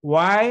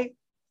 Why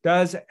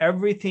does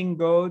everything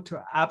go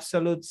to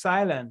absolute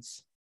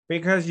silence?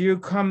 Because you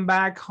come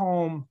back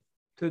home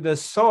to the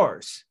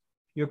source.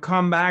 You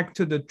come back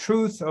to the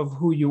truth of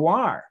who you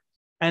are.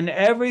 And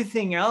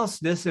everything else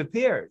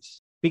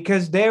disappears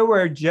because they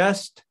were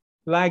just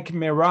like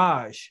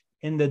mirage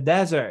in the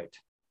desert.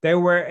 They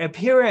were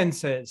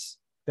appearances.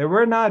 They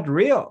were not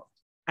real.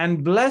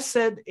 And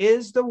blessed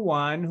is the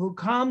one who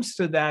comes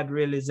to that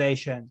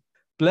realization.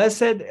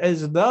 Blessed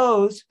is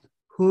those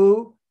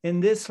who in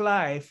this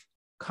life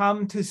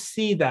come to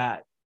see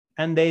that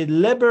and they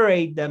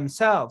liberate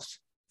themselves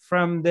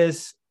from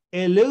this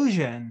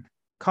illusion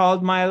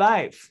called my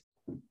life.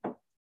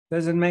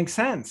 Does it make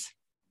sense?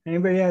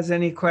 Anybody has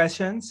any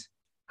questions?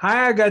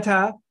 Hi,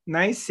 Agatha.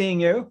 Nice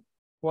seeing you.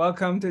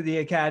 Welcome to the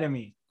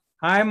Academy.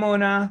 Hi,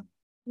 Mona.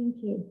 Thank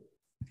you.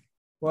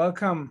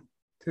 Welcome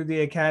to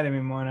the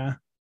Academy, Mona.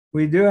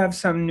 We do have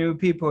some new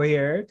people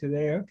here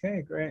today.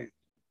 Okay, great.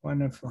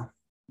 Wonderful.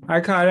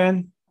 Hi,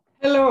 Karen.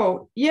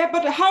 Hello. Yeah,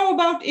 but how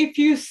about if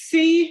you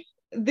see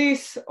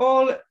this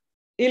all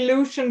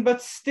illusion,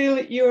 but still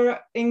you're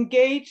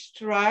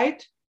engaged,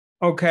 right?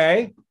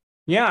 Okay.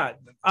 Yeah.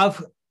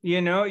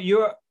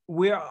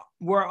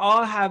 We're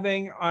all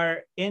having our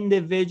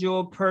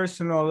individual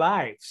personal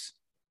lives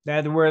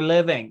that we're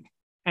living.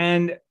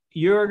 And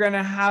you're going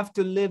to have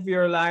to live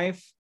your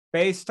life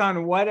based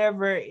on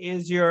whatever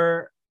is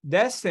your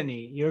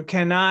destiny. You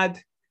cannot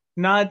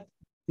not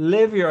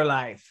live your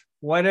life,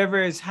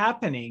 whatever is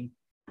happening,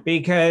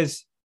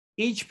 because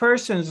each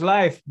person's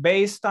life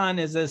based on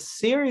is a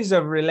series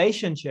of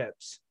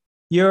relationships.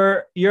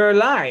 Your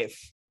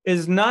life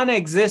is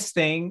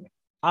non-existing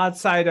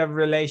outside of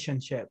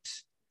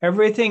relationships.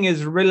 Everything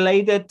is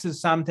related to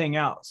something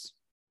else.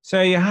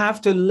 So you have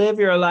to live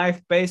your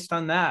life based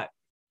on that,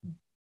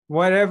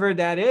 whatever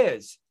that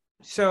is.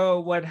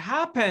 So what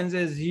happens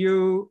is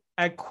you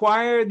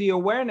acquire the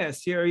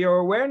awareness. Your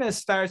awareness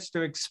starts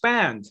to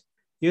expand.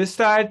 You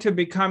start to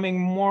becoming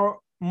more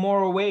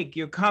awake.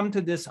 You come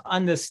to this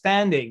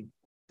understanding.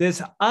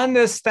 This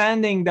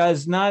understanding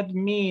does not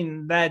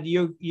mean that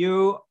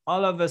you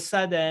all of a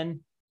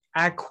sudden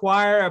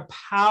acquire a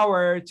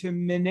power to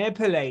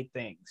manipulate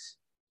things.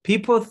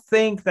 People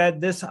think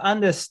that this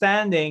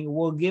understanding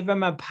will give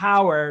them a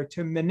power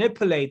to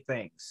manipulate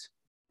things.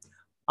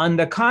 On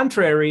the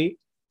contrary,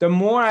 the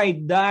more I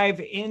dive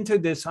into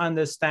this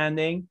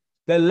understanding,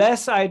 the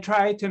less I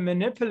try to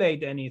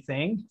manipulate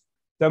anything,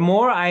 the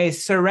more I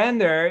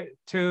surrender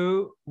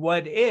to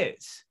what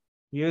is.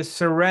 You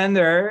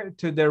surrender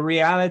to the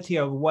reality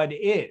of what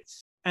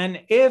is.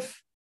 And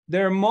if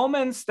there are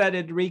moments that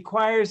it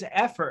requires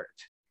effort,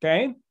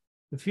 okay?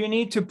 If you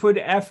need to put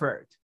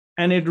effort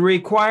and it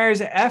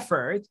requires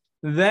effort,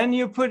 then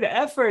you put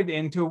effort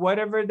into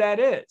whatever that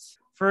is.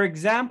 For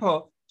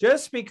example,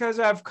 just because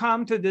I've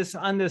come to this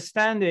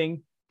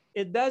understanding,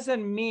 it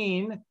doesn't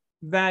mean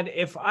that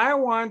if I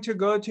want to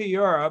go to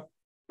Europe,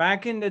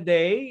 back in the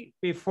day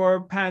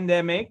before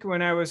pandemic,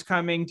 when I was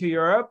coming to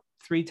Europe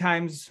 3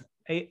 times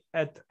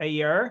a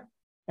year,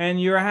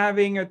 and you're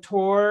having a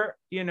tour,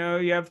 you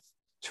have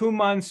 2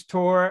 months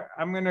tour,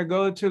 I'm going to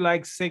go to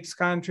like 6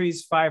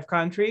 countries, 5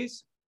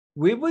 countries.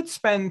 We would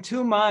spend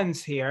 2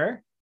 months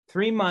here,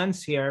 3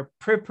 months here,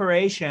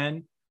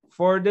 preparation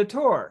for the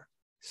tour.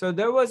 So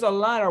there was a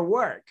lot of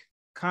work.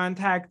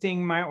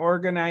 contacting my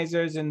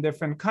organizers in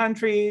different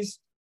countries,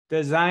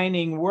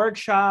 designing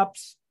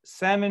workshops,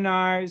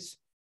 seminars,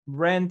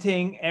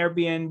 renting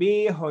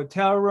Airbnb,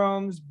 hotel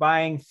rooms,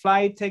 buying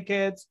flight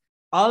tickets.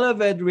 All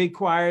of it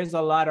requires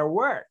a lot of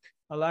work,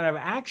 a lot of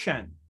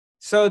action.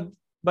 So,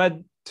 but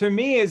to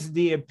me, it's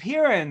the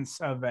appearance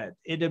of it.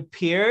 It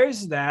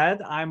appears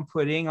that I'm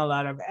putting a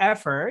lot of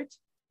effort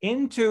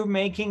into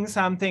making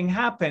something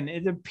happen.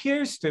 It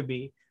appears to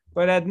be,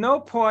 but at no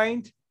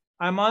point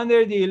I'm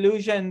under the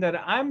illusion that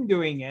I'm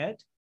doing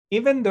it,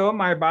 even though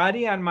my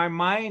body and my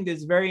mind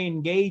is very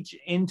engaged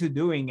into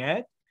doing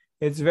it.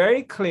 It's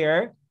very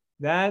clear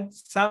that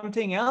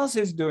something else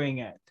is doing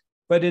it,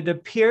 but it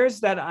appears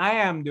that I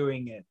am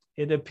doing it.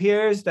 It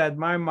appears that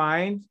my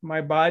mind,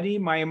 my body,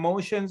 my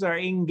emotions are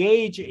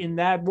engaged in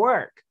that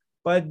work.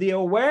 But the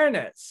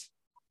awareness,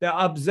 the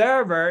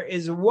observer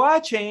is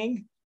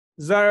watching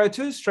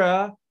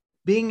Zarathustra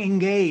being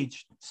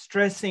engaged,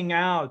 stressing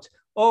out.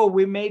 Oh,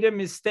 we made a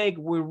mistake.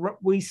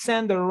 We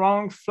sent the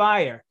wrong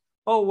flyer.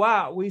 Oh,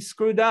 wow, we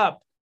screwed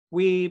up.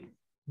 We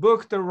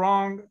booked the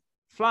wrong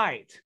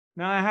flight.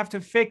 Now I have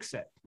to fix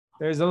it.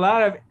 There's a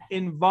lot of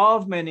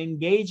involvement,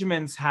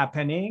 engagements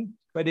happening,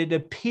 but it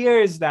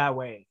appears that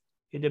way.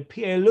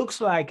 It looks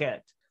like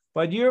it,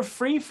 but you're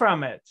free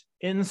from it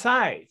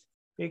inside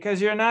because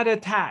you're not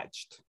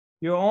attached.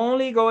 You're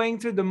only going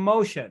through the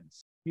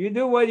motions. You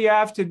do what you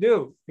have to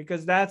do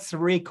because that's a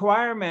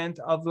requirement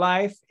of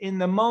life in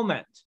the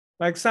moment.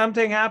 Like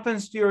something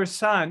happens to your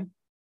son,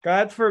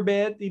 God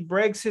forbid, he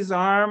breaks his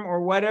arm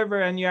or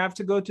whatever, and you have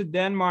to go to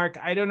Denmark.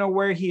 I don't know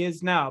where he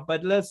is now,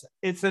 but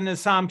it's an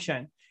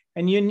assumption.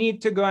 And you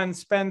need to go and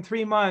spend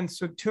 3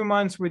 months or 2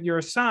 months with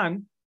your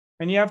son,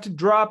 and you have to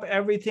drop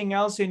everything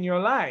else in your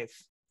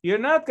life. You're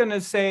not going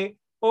to say,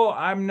 oh,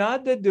 I'm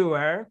not the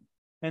doer.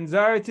 And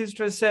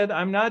Zarathustra said,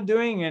 I'm not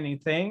doing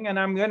anything, and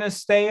I'm going to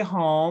stay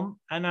home,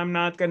 and I'm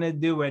not going to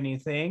do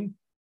anything.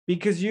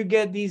 Because you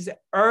get these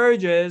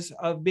urges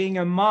of being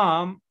a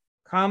mom,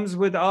 comes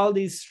with all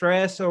these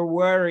stress or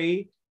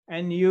worry,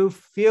 and you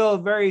feel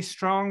very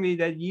strongly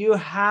that you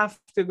have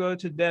to go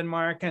to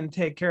Denmark and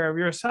take care of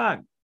your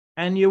son.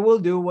 And you will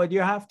do what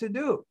you have to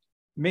do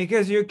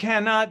because you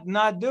cannot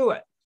not do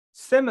it.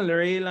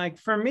 Similarly, like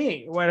for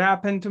me, what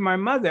happened to my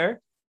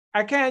mother,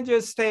 I can't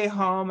just stay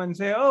home and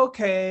say,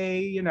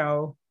 okay, you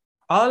know,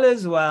 all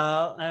is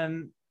well,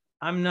 and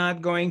I'm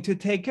not going to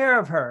take care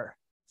of her.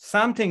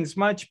 Something's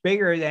much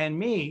bigger than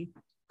me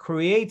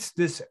creates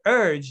this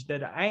urge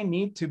that I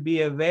need to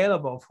be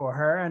available for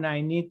her and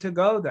I need to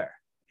go there.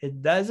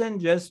 It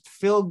doesn't just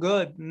feel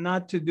good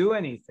not to do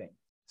anything.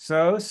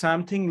 So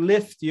something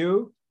lifts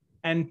you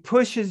and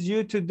pushes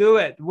you to do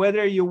it,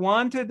 whether you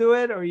want to do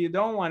it or you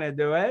don't want to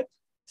do it.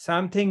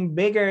 Something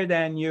bigger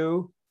than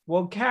you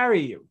will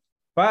carry you.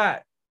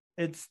 But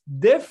it's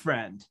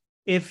different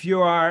if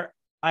you are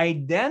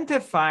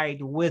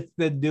identified with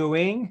the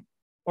doing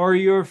or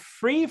you're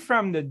free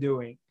from the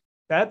doing.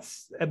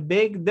 That's a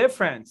big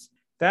difference.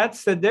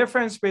 That's the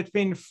difference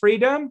between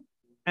freedom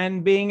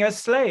and being a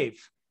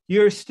slave.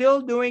 You're still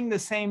doing the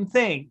same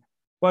thing,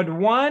 but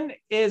one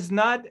is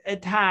not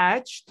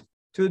attached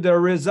to the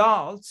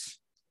results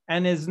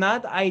and is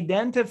not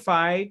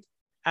identified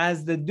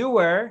as the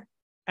doer,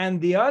 and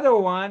the other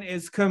one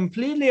is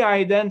completely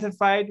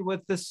identified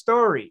with the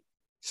story.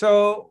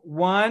 So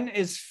one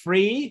is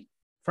free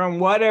from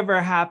whatever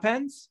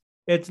happens.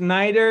 It's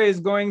neither is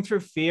going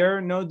through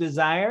fear, no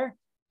desire.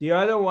 The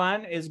other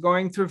one is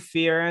going through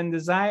fear and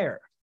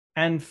desire.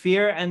 And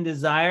fear and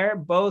desire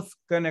both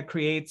going to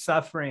create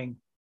suffering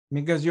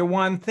because you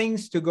want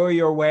things to go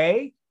your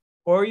way,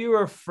 or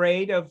you're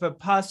afraid of the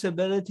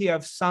possibility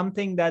of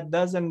something that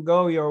doesn't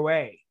go your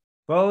way.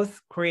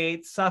 Both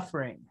create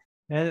suffering.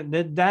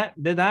 Did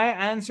I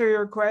answer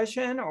your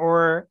question,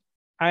 or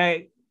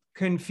I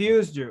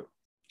confused you?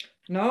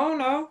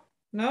 No.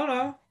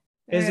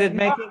 Does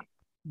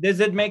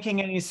it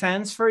making any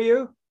sense for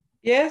you?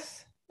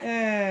 Yes.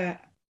 Yeah,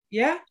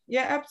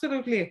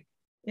 absolutely.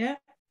 Yeah.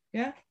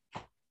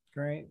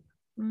 Great.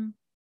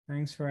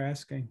 Thanks for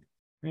asking.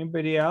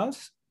 Anybody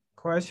else?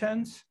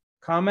 Questions?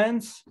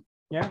 Comments?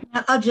 Yeah.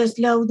 I just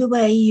love the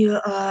way you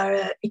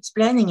are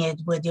explaining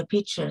it with your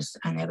pictures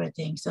and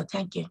everything. So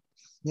thank you.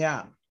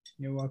 Yeah,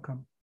 you're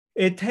welcome.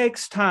 It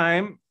takes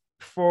time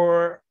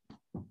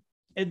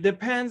it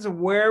depends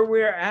where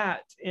we're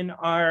at in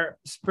our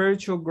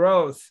spiritual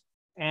growth.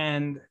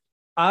 And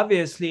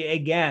obviously,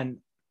 again,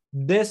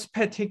 this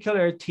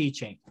particular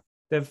teaching,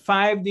 the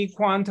 5D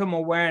quantum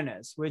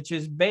awareness, which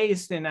is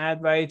based in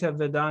Advaita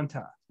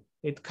Vedanta,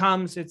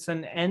 it's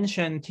an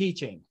ancient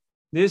teaching.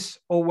 This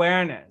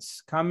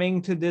awareness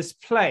coming to this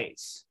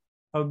place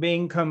of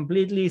being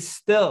completely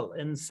still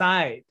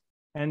inside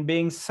and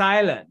being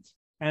silent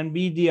and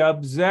be the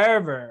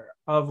observer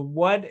of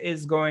what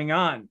is going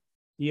on,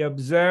 the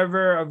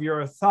observer of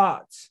your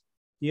thoughts,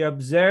 the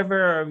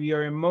observer of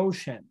your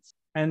emotions,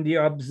 and the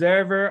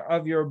observer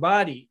of your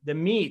body, the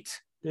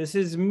meat. This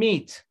is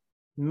meat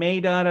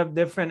made out of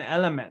different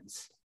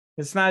elements.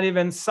 It's not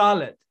even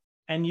solid.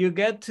 And you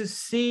get to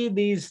see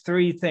these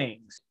three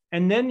things.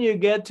 And then you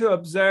get to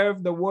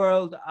observe the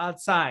world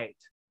outside.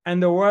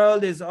 And the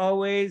world is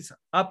always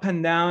up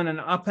and down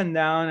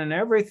and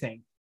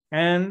everything.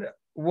 And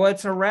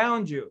what's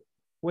around you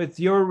with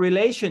your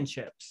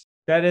relationships,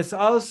 that is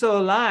also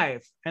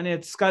alive, and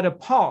it's got a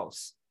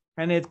pulse,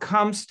 and it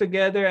comes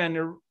together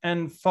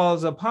and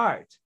falls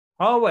apart.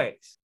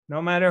 Always,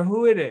 no matter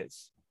who it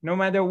is, no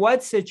matter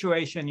what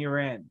situation you're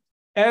in,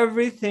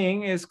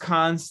 everything is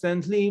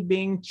constantly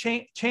being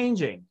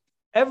changing,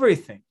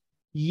 everything.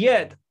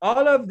 Yet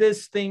all of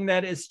this thing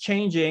that is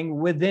changing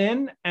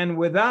within and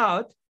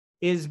without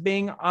is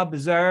being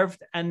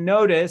observed and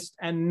noticed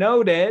and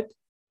noted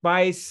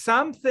by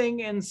something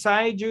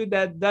inside you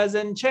that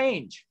doesn't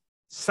change.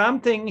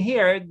 Something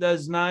here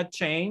does not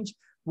change,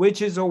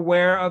 which is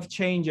aware of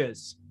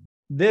changes.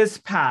 This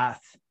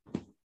path,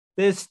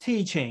 this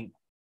teaching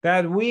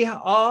that we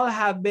all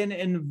have been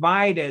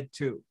invited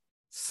to,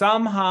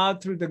 somehow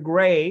through the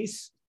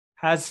grace,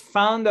 has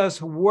found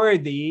us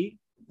worthy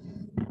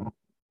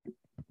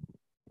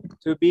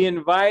to be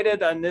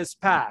invited on this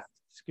path.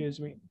 Excuse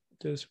me,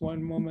 just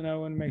one moment, I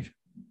want to make sure.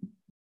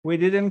 We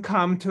didn't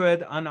come to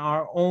it on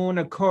our own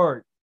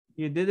accord.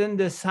 You didn't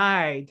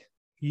decide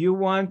you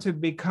want to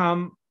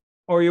become,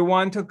 or you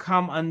want to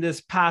come on this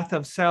path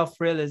of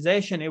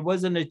self-realization. It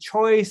wasn't a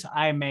choice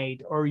I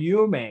made or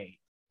you made.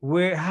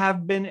 We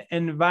have been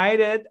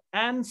invited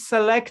and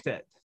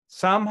selected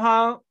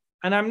somehow.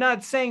 And I'm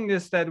not saying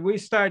this that we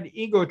start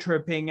ego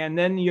tripping and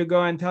then you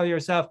go and tell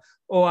yourself,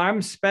 oh,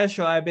 I'm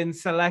special, I've been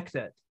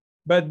selected.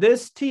 But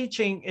this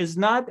teaching is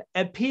not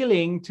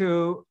appealing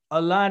to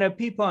a lot of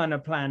people on the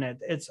planet.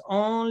 It's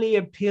only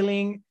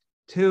appealing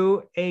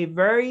to a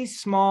very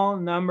small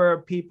number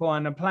of people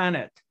on the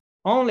planet.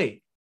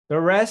 Only. The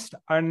rest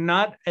are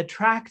not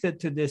attracted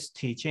to this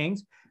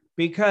teachings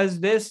because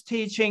this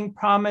teaching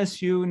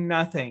promises you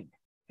nothing.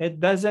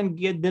 It doesn't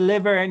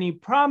deliver any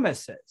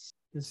promises.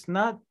 It's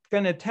not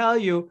going to tell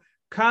you,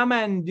 come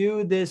and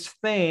do this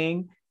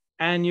thing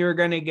and you're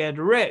going to get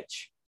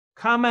rich.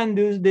 Come and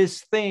do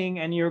this thing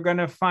and you're going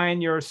to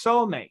find your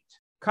soulmate.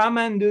 Come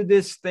and do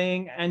this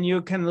thing and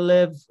you can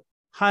live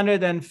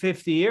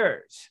 150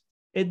 years.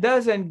 It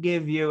doesn't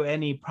give you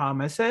any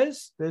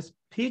promises. This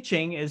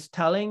teaching is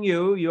telling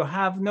you you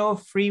have no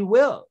free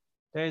will.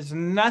 There's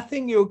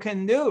nothing you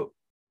can do.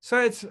 So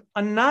it's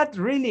not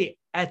really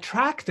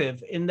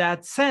attractive in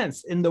that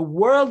sense. In the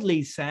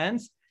worldly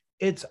sense,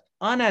 it's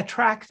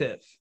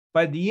unattractive.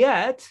 But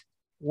yet,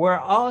 we're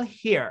all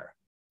here.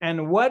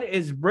 And what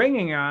is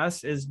bringing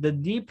us is the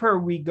deeper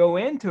we go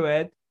into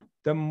it,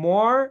 the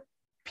more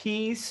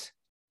peace,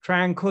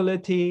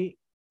 tranquility,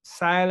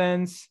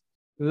 silence,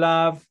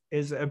 love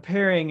is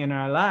appearing in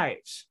our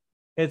lives.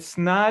 It's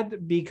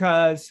not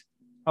because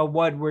of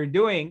what we're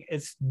doing,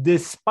 it's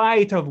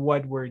despite of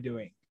what we're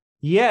doing.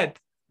 Yet,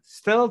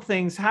 still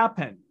things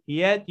happen.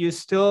 Yet you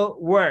still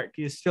work,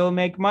 you still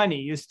make money,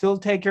 you still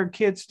take your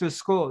kids to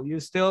school, you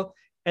still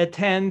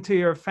attend to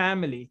your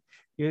family,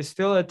 you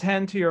still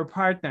attend to your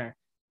partner,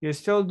 you're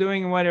still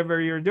doing whatever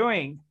you're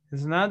doing.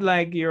 It's not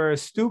like you're a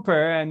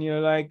stupor and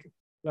you're like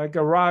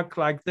a rock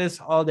like this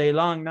all day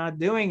long, not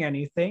doing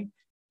anything,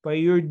 but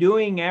you're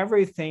doing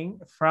everything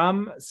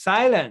from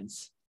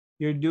silence.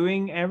 You're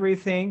doing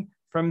everything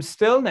from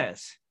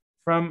stillness,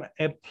 from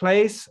a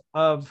place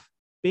of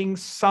being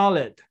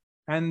solid.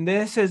 And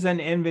this is an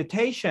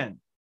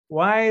invitation.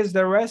 Why is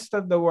the rest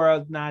of the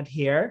world not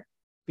here?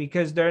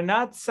 Because they're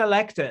not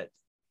selected.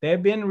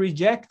 They've been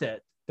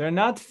rejected. They're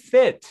not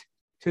fit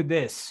to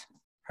this.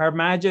 Her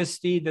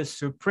Majesty, the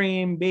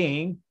Supreme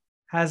Being,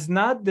 has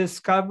not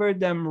discovered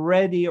them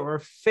ready or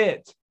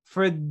fit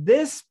for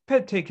this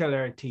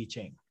particular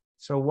teaching.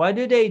 So what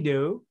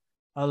do?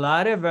 A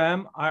lot of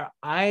them are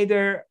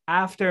either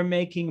after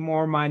making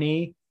more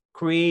money,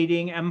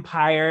 creating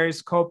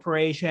empires,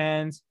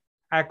 corporations,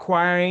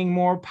 acquiring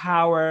more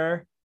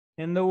power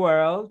in the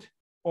world,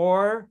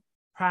 or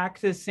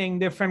practicing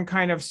different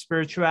kind of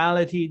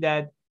spirituality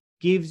that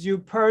gives you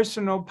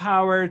personal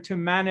power to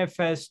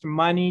manifest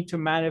money, to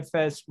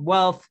manifest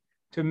wealth,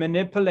 to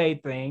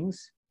manipulate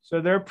things.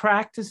 So they're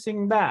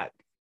practicing that,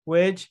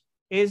 which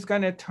is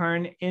going to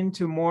turn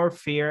into more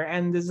fear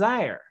and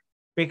desire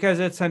because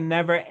it's a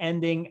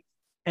never-ending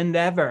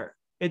endeavor.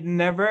 It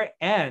never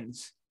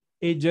ends.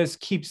 It just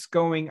keeps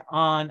going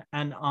on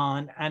and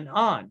on and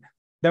on.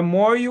 The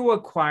more you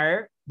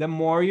acquire, the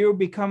more you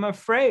become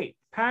afraid,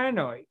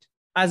 paranoid.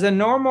 As a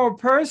normal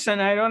person,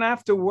 I don't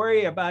have to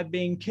worry about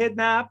being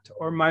kidnapped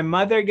or my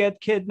mother get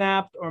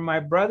kidnapped or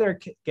my brother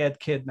get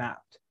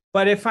kidnapped.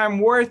 But if I'm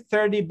worth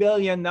 $30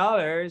 billion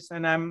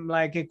and I'm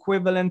like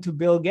equivalent to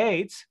Bill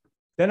Gates,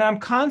 then I'm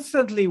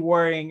constantly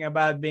worrying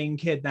about being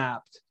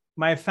kidnapped,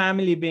 my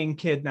family being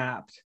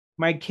kidnapped,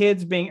 my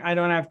kids being, I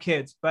don't have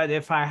kids, but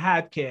if I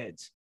had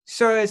kids.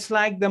 So it's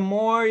like the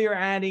more you're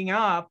adding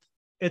up,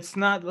 it's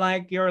not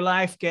like your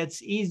life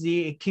gets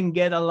easy. It can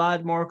get a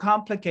lot more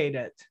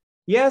complicated.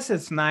 Yes,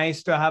 it's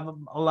nice to have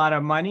a lot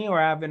of money or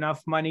have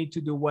enough money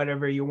to do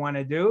whatever you want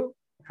to do.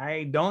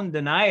 I don't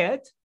deny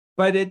it,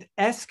 but it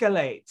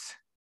escalates.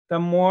 the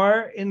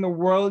more in the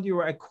world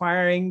you're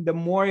acquiring, the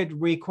more it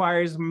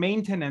requires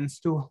maintenance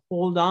to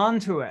hold on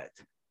to it.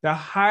 The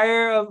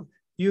higher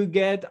you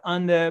get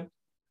on the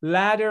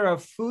ladder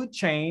of food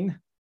chain,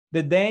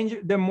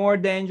 the more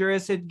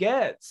dangerous it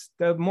gets.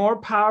 The more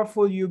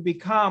powerful you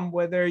become,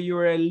 whether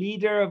you're a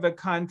leader of a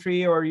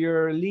country or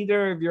you're a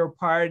leader of your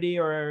party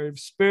or a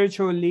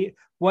spiritual leader,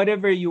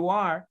 whatever you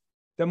are,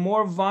 the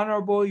more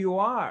vulnerable you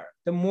are,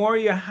 the more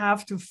you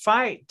have to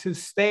fight to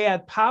stay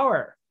at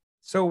power.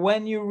 So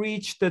when you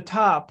reach the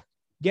top,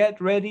 get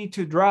ready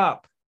to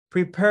drop.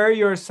 Prepare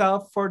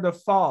yourself for the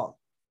fall.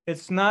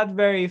 It's not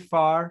very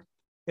far.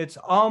 It's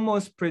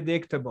almost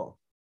predictable.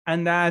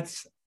 And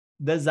that's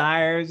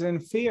desires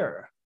and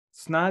fear.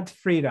 It's not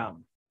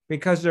freedom,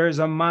 because there's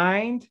a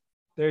mind,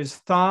 there's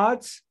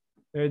thoughts,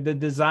 there are the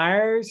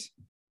desires,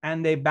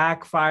 and they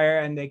backfire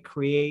and they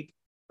create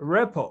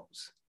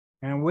ripples.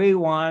 And we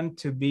want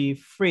to be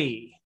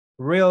free,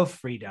 real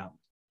freedom,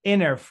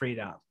 inner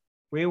freedom.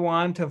 We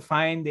want to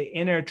find the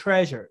inner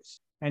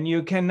treasures. And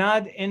you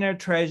cannot inner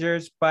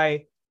treasures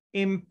by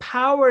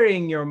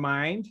empowering your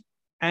mind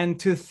and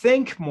to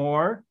think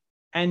more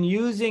and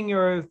using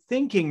your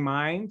thinking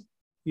mind.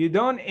 You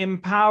don't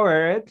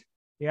empower it.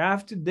 You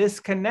have to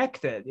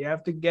disconnect it. You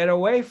have to get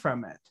away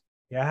from it.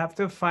 You have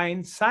to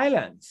find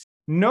silence.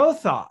 No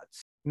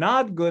thoughts,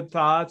 not good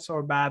thoughts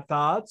or bad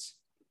thoughts.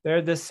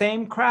 They're the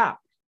same crap.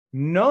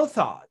 No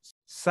thoughts,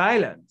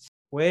 silence,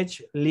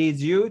 which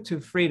leads you to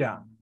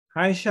freedom.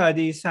 Hi,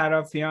 Shadi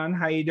Sarafian.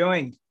 How you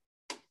doing?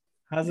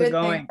 How's it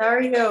going? Thanks. How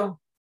are you?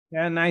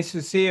 Yeah, nice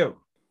to see you.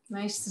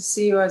 Nice to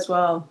see you as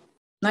well.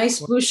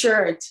 Nice blue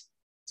shirt.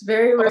 It's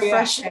very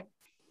refreshing.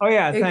 Oh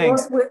yeah,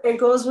 thanks. It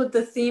goes with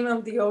the theme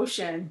of the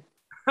ocean.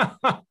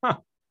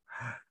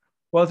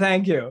 Well,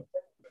 thank you.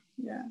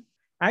 Yeah.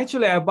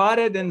 Actually, I bought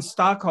it in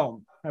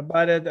Stockholm. I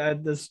bought it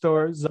at the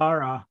store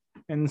Zara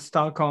in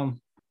Stockholm.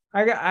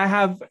 I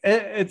have,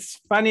 it's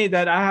funny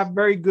that I have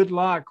very good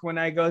luck when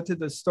I go to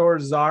the store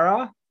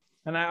Zara,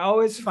 and I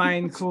always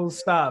find cool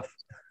stuff.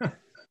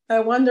 I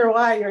wonder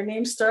why your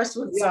name starts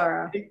with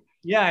Zara.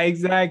 Yeah,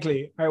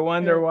 exactly. I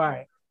wonder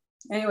why.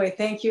 Anyway,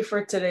 thank you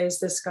for today's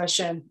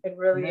discussion. It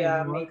really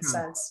made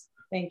sense.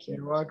 Thank you.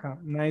 You're welcome.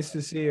 Nice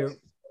to see you.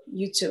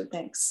 You too.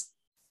 Thanks.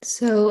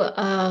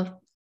 So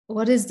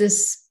what is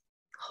this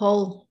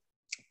whole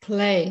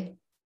play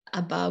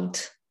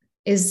about?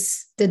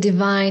 Is the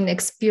divine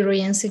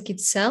experiencing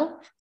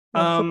itself?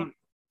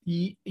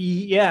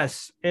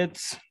 Yes,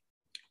 it's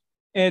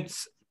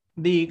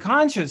the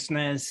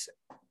consciousness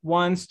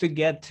wants to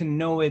get to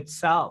know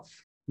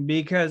itself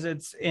because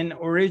it's in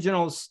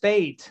original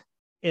state.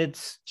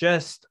 It's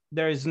just,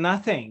 there's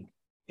nothing.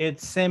 It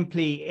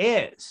simply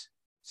is.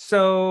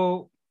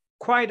 So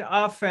quite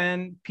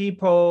often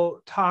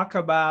people talk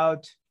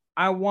about,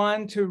 I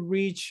want to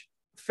reach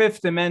fifth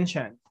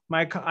dimension.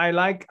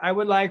 I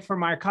would like for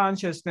my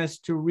consciousness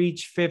to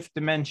reach fifth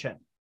dimension.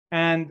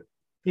 And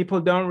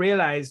people don't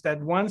realize that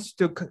once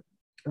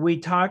we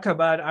talk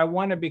about, I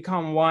want to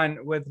become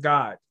one with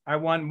God. I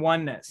want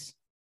oneness.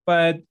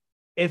 But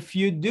if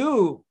you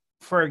do,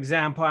 for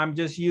example, I'm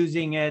just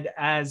using it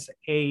as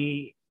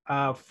a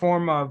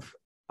form of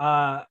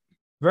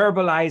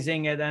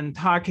verbalizing it and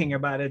talking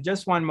about it.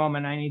 Just one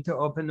moment, I need to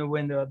open the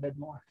window a bit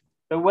more.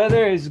 The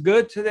weather is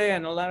good today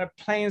and a lot of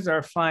planes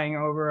are flying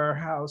over our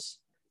house.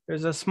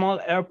 There's a small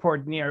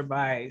airport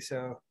nearby,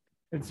 so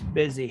it's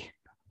busy.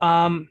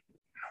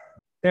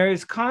 There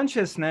is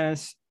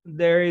consciousness,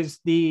 there is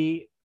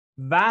the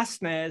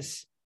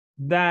vastness,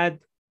 that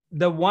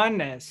the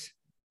oneness,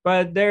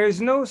 but there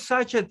is no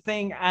such a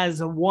thing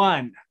as a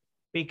one,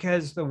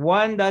 because the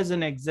one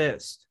doesn't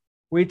exist.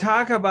 We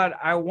talk about,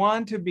 I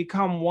want to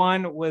become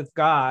one with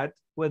God,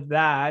 with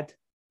that,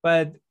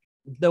 but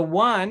the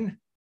one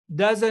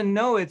doesn't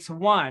know it's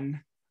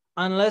one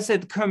unless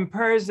it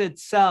compares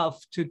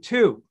itself to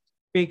two,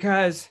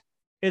 because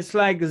it's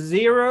like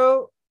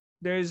zero,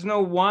 there's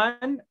no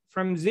one.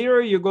 From zero,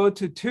 you go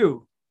to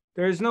two.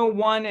 There's no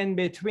one in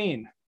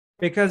between,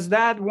 because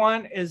that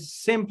one is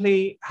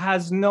simply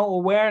has no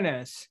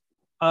awareness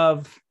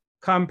of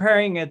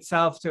comparing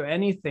itself to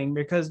anything,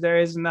 because there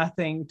is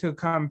nothing to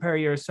compare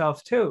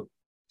yourself to.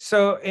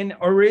 So in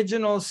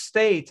original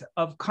state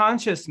of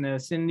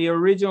consciousness, in the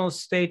original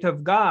state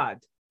of God,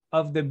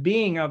 of the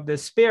being of the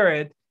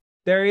spirit,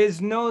 there is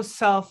no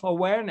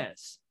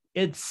self-awareness.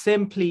 It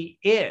simply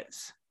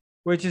is,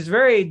 which is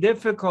very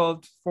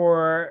difficult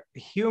for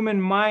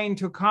human mind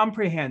to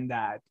comprehend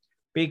that,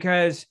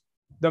 because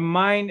the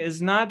mind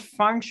is not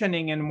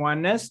functioning in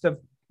oneness.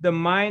 The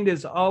mind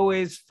is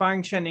always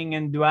functioning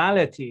in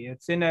duality.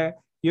 It's in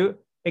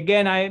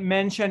again, I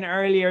mentioned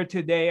earlier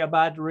today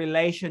about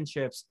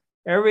relationships.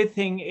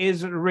 Everything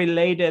is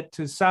related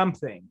to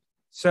something.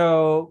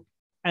 So,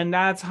 and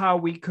that's how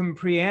we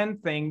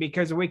comprehend things,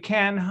 because we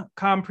can't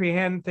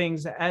comprehend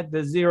things at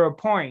the 0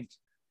 point.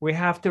 We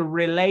have to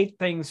relate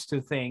things to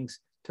things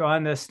to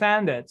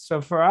understand it. So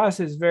for us,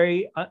 it's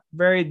very,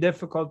 very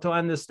difficult to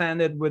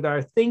understand it with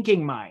our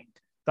thinking mind.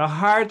 The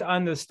heart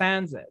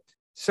understands it.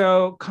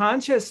 So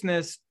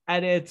consciousness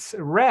at its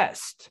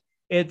rest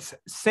It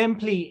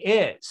simply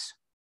is.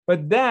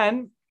 But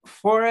then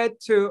for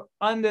it to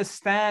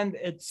understand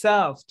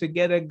itself, to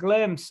get a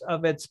glimpse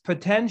of its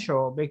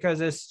potential, because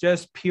it's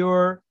just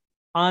pure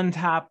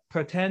untapped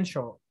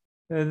potential,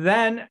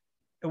 then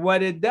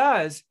what it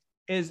does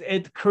is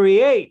it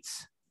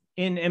creates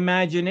in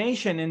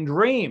imagination, in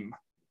dream,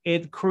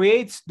 it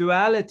creates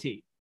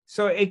duality.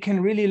 So it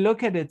can really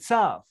look at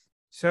itself.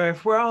 So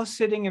if we're all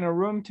sitting in a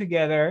room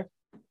together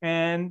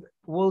and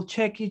we'll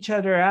check each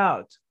other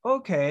out.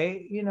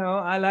 Okay,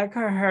 I like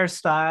her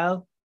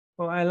hairstyle.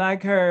 Oh, I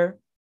like her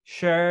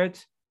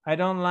shirt. I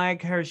don't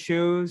like her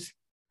shoes.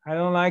 I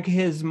don't like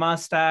his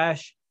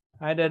mustache.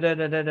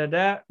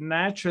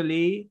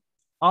 Naturally,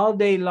 all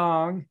day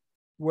long,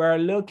 we're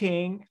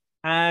looking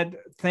at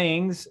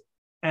things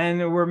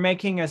and we're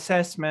making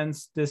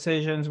assessments,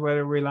 decisions,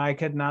 whether we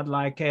like it, not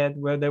like it,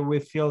 whether we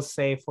feel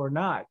safe or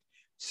not.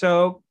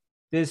 So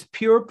this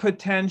pure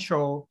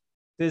potential,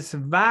 this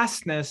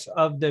vastness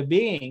of the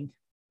being,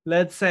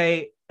 let's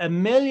say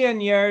 1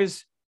 million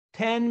years,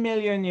 10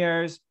 million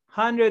years,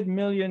 100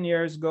 million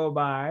years go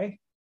by,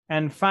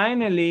 and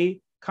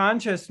finally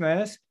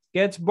consciousness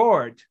gets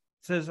bored.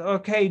 Says,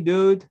 okay,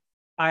 dude,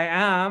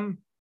 I'm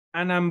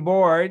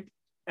bored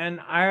and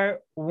I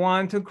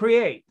want to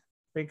create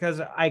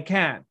because I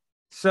can.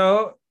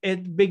 So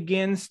it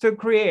begins to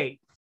create,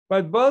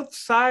 but both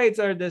sides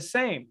are the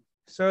same.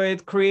 So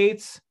it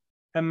creates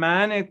a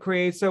man, it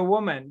creates a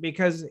woman,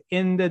 because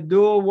in the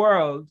dual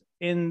world,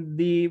 in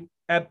the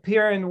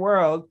appearance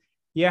world,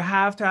 you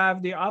have to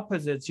have the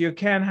opposites. You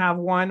can't have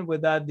one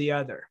without the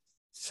other.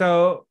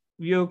 So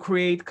you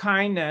create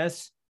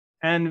kindness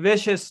and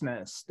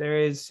viciousness. There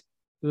is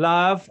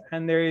love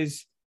and there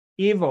is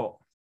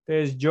evil.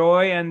 There's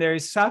joy and there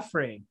is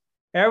suffering.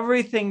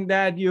 Everything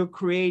that you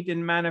create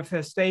in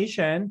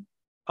manifestation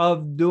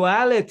of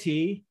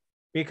duality,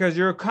 because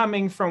you're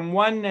coming from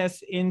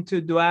oneness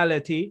into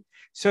duality,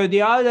 so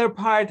the other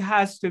part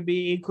has to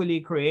be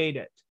equally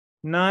created.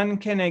 None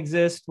can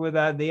exist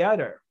without the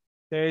other.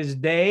 There is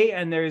day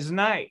and there is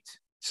night.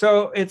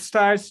 So it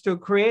starts to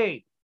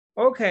create.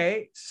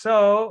 Okay,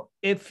 so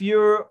if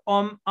you're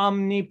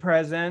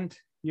omnipresent,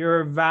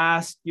 you're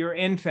vast, you're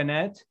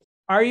infinite,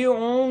 are you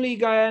only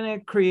going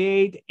to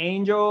create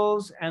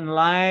angels and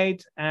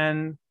light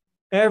and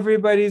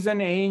everybody's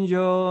an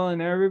angel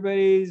and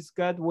everybody's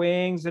got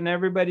wings and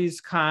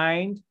everybody's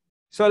kind?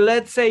 So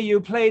let's say you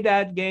play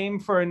that game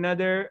for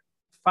another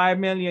 5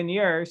 million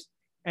years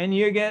and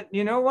you get,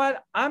 you know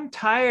what? I'm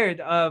tired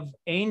of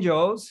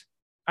angels.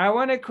 I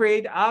want to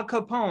create Al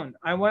Capone.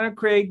 I want to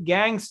create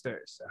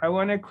gangsters. I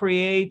want to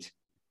create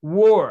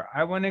war.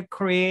 I want to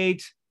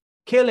create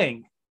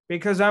killing,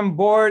 because I'm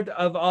bored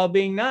of all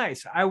being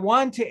nice. I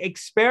want to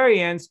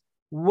experience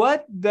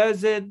what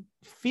does it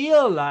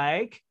feel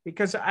like,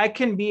 because I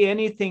can be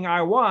anything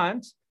I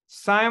want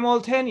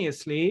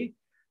simultaneously.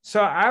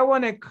 So I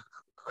want to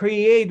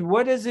create,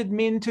 what does it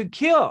mean to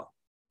kill?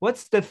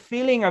 What's the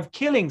feeling of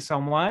killing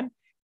someone?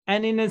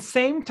 And in the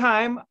same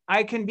time,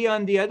 I can be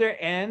on the other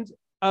end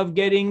of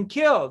getting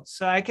killed.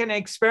 So I can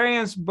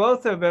experience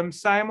both of them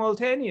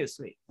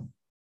simultaneously.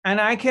 And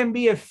I can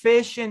be a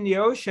fish in the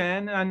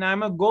ocean, and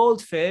I'm a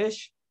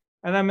goldfish,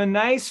 and I'm a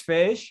nice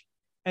fish.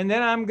 And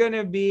then I'm going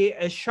to be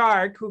a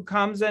shark who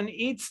comes and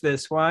eats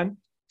this one.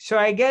 So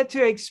I get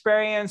to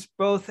experience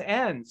both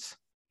ends.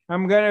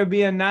 I'm going to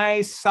be a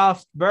nice,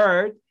 soft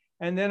bird,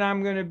 and then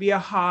I'm going to be a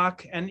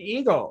hawk and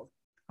eagle.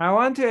 I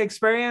want to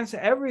experience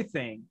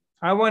everything.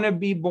 I want to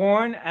be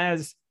born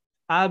as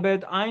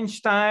Albert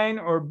Einstein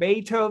or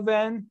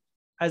Beethoven,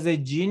 as a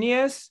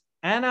genius,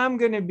 and I'm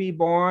going to be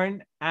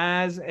born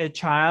as a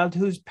child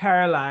who's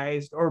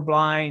paralyzed or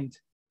blind.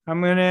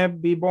 I'm going to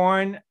be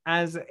born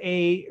as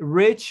a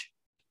rich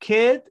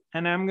kid,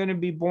 and I'm going to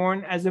be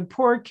born as a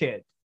poor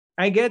kid.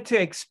 I get to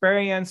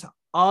experience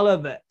all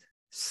of it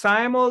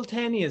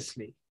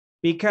simultaneously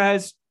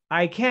because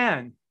I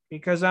can,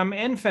 because I'm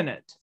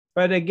infinite.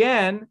 But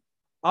again,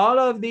 all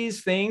of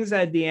these things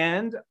at the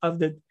end of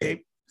the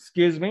day,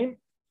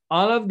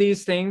 all of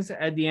these things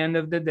at the end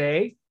of the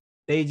day,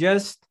 they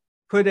just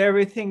put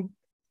everything,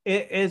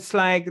 it's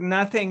like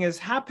nothing is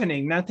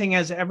happening. Nothing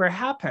has ever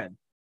happened,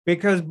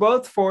 because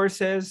both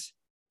forces,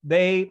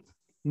 they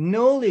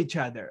null each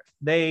other.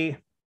 They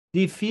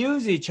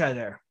diffuse each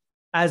other.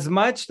 As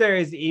much there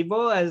is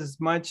evil, as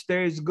much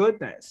there is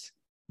goodness.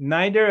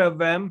 Neither of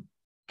them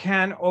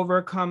can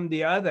overcome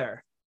the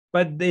other,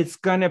 but it's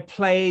going to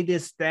play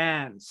this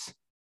dance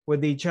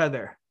with each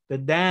other. The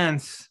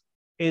dance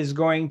is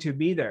going to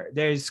be there.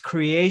 There's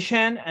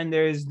creation and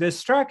there's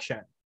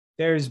destruction.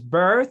 There's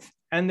birth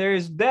and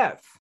there's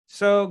death.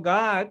 So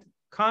God,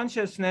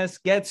 consciousness,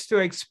 gets to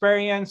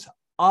experience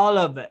all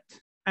of it.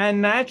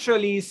 And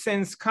naturally,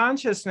 since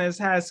consciousness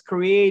has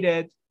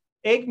created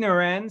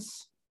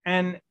ignorance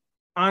and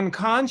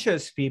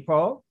unconscious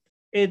people,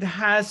 it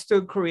has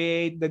to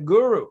create the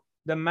guru,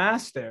 the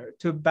master,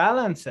 to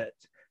balance it.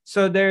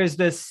 So there's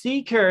the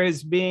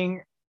seekers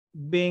being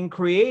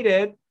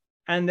created,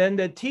 and then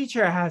the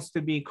teacher has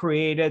to be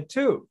created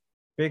too,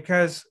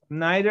 because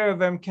neither of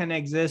them can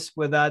exist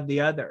without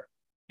the other.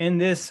 in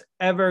this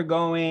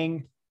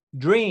ever-going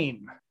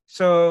dream.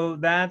 So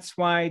that's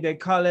why they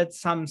call it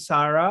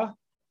samsara,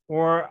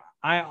 or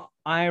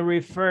I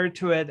refer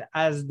to it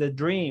as the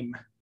dream,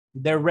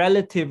 the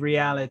relative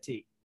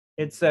reality.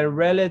 It's a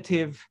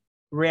relative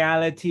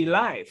reality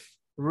life.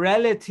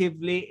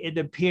 Relatively, it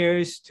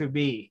appears to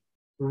be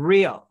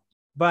real.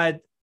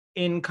 But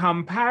in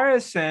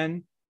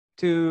comparison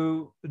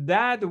to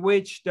that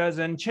which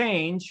doesn't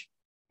change,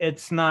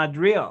 it's not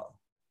real.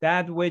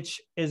 That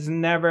which is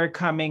never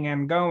coming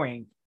and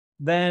going.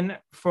 Then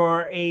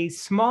for a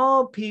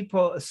small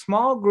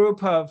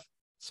group of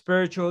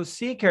spiritual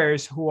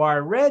seekers who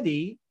are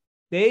ready,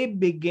 they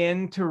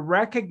begin to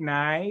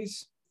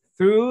recognize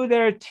through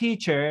their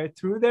teacher,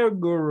 through their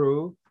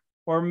guru,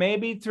 or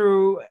maybe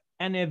through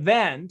an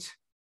event,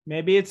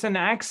 maybe it's an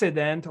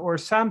accident or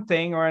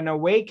something, or an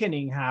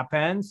awakening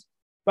happens,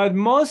 but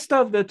most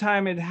of the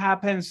time it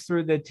happens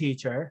through the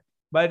teacher,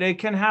 but it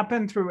can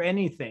happen through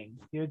anything.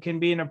 You can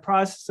be in a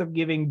process of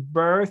giving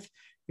birth,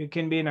 you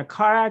can be in a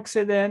car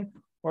accident,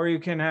 or you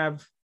can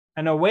have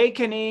an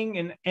awakening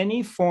in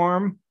any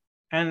form,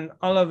 and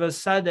all of a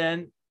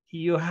sudden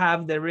you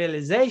have the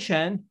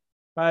realization.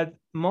 But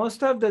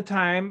most of the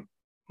time,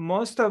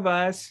 most of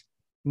us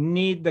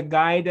need the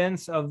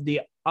guidance of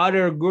the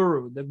other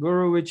guru. The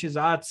guru which is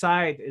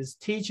outside is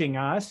teaching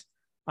us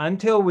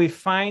until we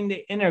find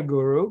the inner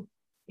guru,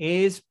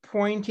 is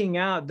pointing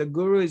out, the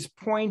guru is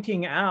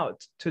pointing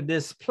out to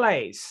this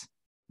place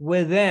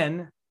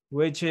within,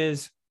 which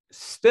is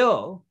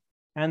still,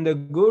 and the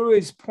guru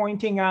is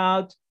pointing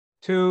out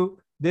to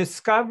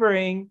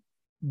discovering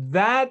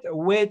that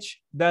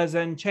which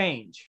doesn't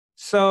change.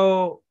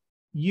 So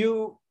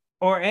you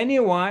or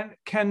anyone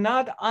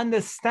cannot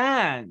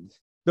understand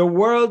the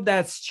world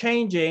that's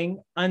changing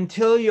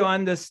until you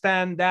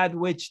understand that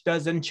which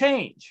doesn't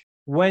change.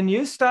 When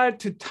you start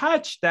to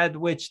touch that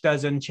which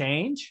doesn't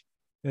change,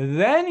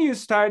 then you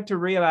start to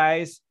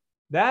realize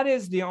that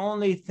is the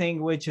only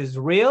thing which is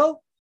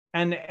real,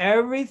 and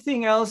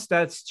everything else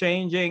that's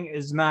changing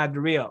is not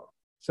real.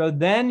 So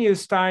then you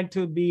start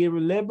to be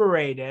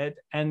liberated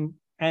and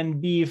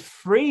be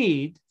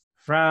freed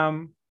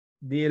from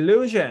the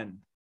illusion,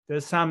 the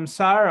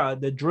samsara,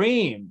 the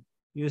dream.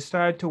 You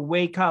start to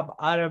wake up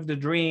out of the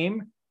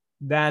dream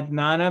that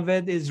none of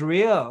it is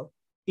real,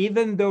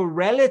 even though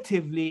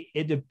relatively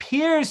it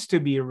appears to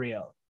be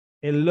real.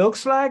 It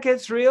looks like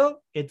it's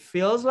real, it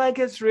feels like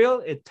it's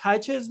real, it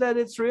touches that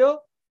it's real,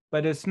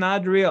 but it's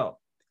not real.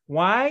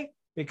 Why?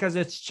 Because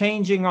it's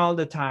changing all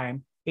the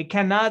time. It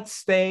cannot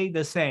stay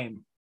the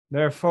same.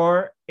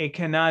 Therefore, it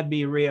cannot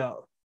be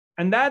real.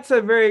 And that's a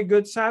very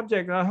good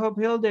subject. I hope,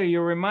 Hilde, you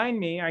remind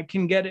me, I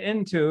can get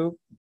into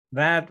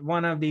that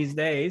one of these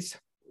days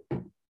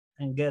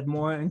and get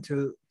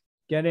into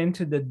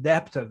the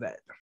depth of it.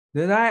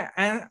 Did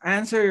I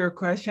answer your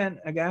question,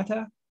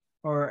 Agatha?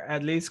 Or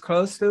at least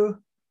close to?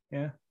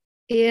 Yeah.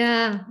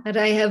 Yeah, but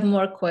I have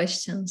more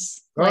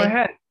questions. Go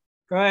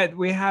ahead.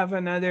 We have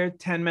another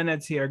 10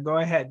 minutes here. Go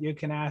ahead. You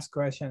can ask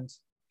questions.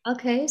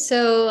 Okay.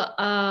 So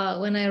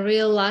when I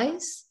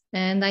realize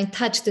and I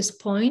touch this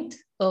point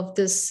of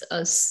this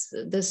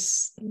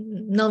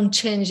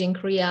non-changing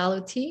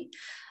reality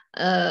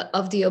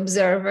of the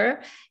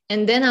observer,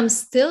 and then I'm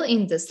still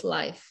in this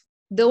life,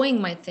 doing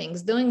my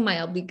things, doing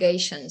my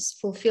obligations,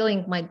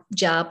 fulfilling my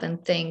job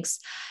and things.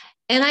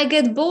 And I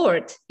get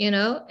bored,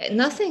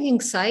 nothing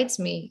excites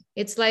me.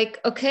 It's like,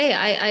 okay,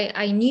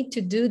 I need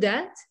to do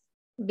that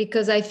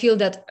because I feel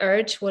that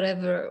urge,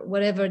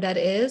 whatever that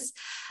is.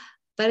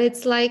 But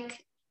it's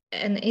like,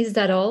 and is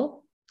that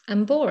all?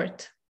 I'm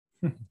bored.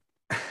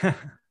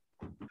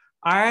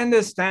 I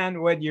understand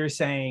what you're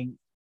saying.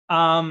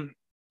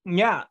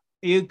 Yeah,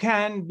 you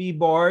can be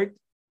bored.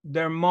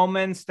 There are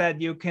moments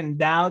that you can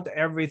doubt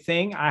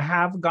everything. I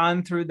have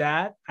gone through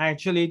that.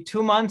 Actually,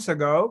 2 months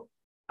ago,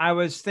 I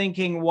was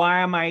thinking, why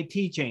am I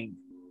teaching?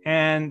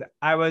 And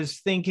I was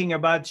thinking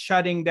about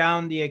shutting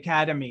down the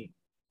academy.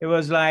 It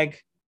was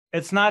like,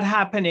 it's not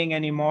happening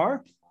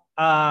anymore.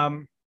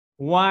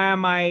 Why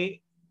am I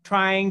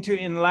trying to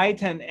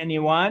enlighten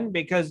anyone?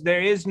 Because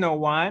there is no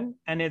one,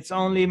 and it's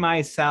only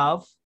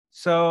myself.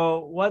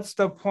 So what's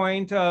the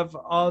point of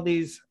all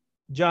these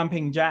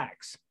jumping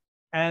jacks?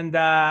 And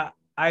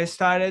I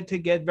started to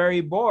get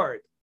very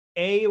bored,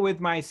 with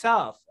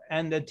myself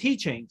and the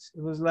teachings.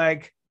 It was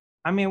like,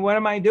 what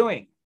am I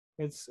doing?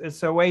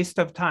 It's a waste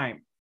of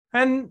time.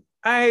 And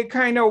I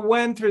kind of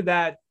went through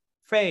that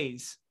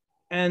phase,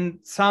 and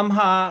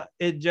somehow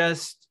it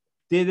just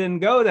didn't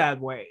go that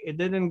way. It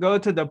didn't go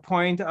to the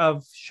point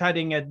of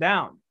shutting it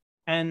down,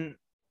 and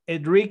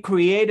it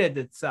recreated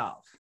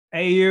itself.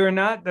 You're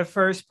not the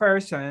first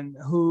person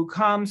who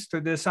comes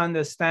to this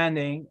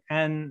understanding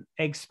and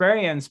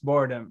experience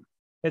boredom.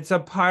 It's a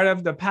part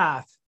of the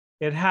path.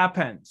 It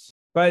happens.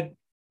 But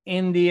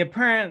in the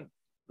apparent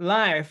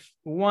life,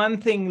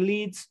 one thing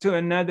leads to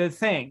another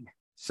thing.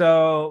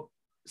 So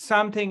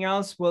something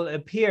else will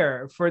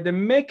appear for the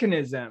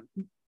mechanism,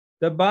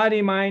 the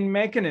body-mind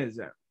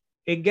mechanism.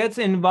 It gets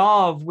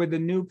involved with a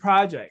new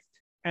project.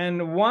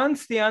 And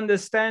once the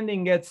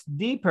understanding gets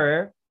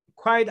deeper,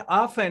 quite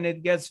often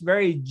it gets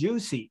very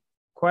juicy.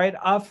 Quite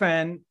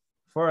often,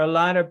 for a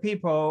lot of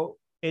people,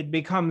 it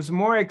becomes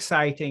more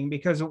exciting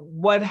because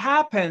what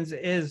happens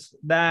is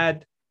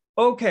that,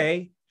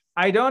 okay,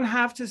 I don't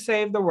have to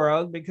save the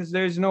world because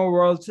there's no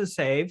world to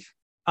save.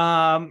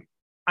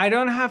 I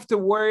don't have to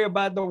worry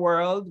about the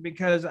world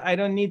because I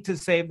don't need to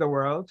save the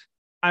world.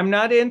 I'm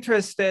not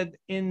interested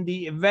in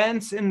the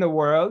events in the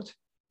world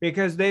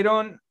because they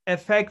don't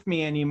affect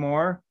me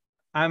anymore.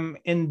 I'm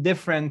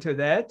indifferent to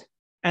that.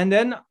 And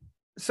then,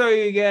 so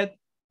you get,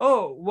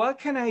 oh, what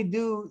can I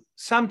do?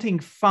 Something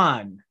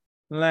fun.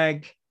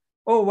 Like,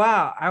 oh,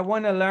 wow, I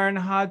want to learn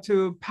how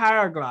to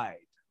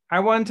paraglide. I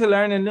want to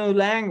learn a new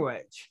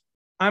language.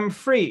 I'm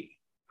free.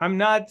 I'm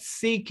not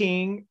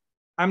seeking.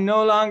 I'm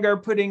no longer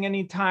putting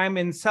any time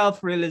in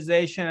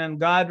self-realization and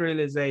God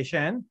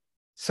realization.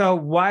 So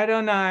why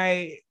don't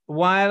I,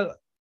 while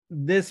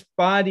this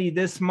body,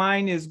 this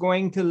mind is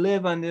going to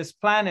live on this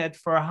planet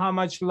for how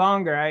much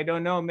longer? I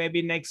don't know,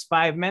 maybe next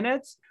 5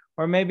 minutes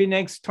or maybe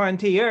next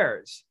 20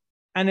 years.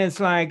 And it's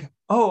like,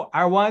 oh,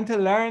 I want to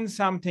learn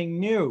something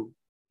new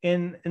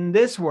in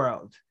this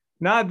world,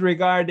 not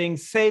regarding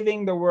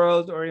saving the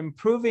world or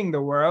improving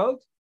the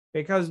world,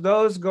 because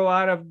those go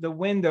out of the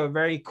window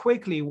very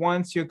quickly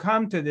once you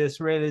come to this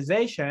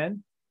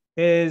realization.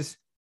 Is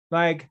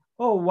like,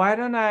 oh, why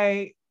don't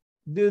I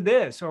do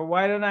this? Or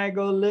why don't I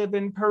go live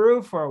in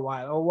Peru for a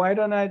while? Or why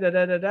don't I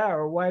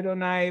or why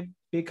don't I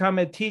become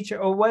a teacher?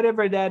 Or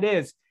whatever that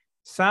is.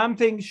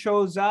 Something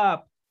shows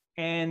up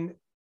and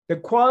the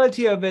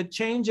quality of it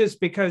changes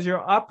because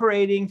you're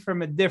operating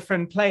from a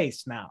different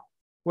place now,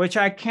 which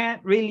I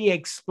can't really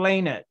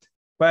explain it,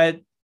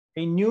 but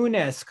a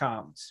newness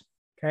comes.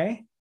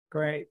 Okay,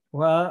 great.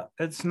 Well,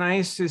 it's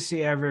nice to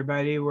see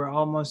everybody. We're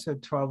almost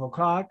at 12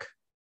 o'clock.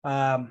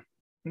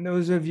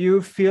 Those of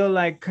you feel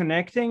like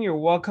connecting, you're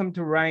welcome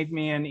to write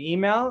me an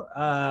email.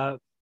 Our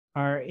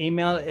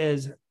email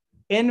is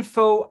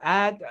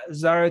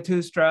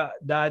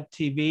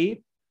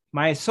info@zarathustra.tv.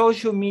 My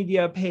social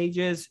media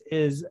pages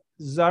is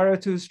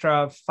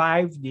Zarathustra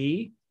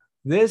 5D.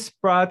 This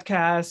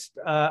broadcast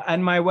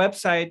and my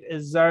website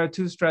is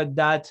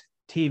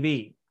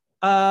zarathustra.tv.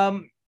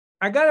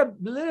 I got a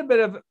little bit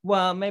of,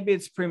 well, maybe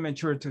it's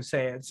premature to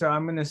say it, so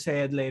I'm going to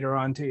say it later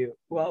on to you.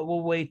 Well,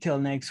 we'll wait till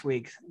next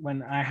week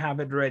when I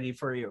have it ready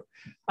for you.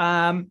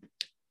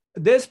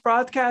 This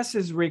broadcast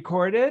is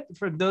recorded.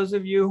 For those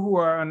of you who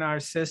are on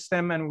our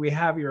system and we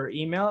have your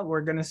email,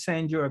 we're going to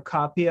send you a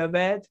copy of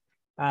it.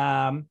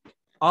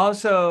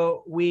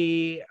 Also,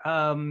 we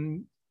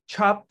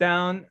chopped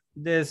down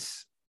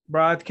this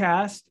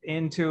broadcast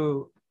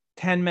into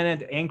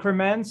 10-minute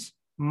increments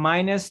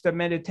minus the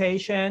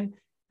meditation,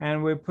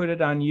 and we put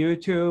it on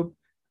YouTube.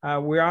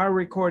 We are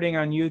recording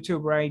on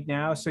YouTube right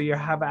now, so you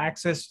have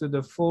access to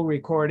the full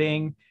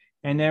recording.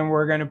 And then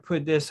we're going to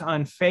put this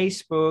on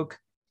Facebook.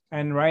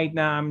 And right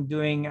now I'm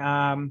doing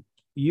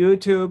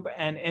YouTube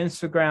and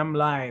Instagram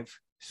Live.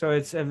 So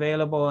it's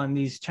available on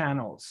these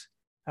channels.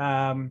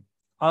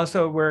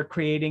 Also, we're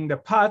creating the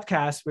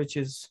podcast, which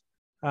is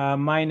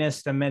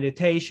minus the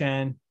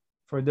meditation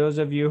for those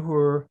of you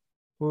who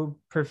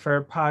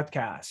prefer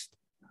podcast.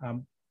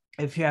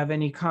 If you have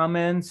any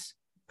comments,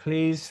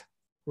 please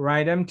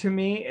write them to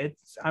me.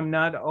 I'm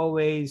not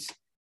always,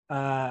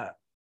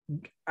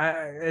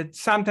 it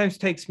sometimes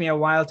takes me a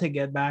while to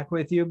get back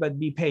with you, but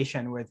be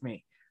patient with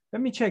me.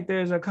 Let me check.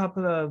 There's a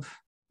couple of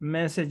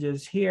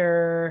messages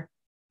here.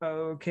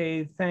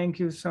 Okay, thank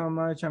you so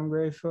much. I'm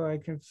grateful I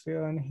can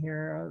feel and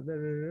hear.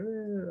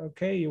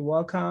 Okay, you're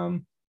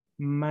welcome.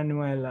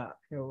 Manuela,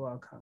 you're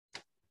welcome.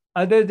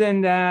 Other than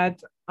that,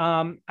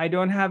 I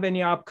don't have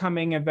any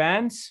upcoming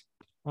events.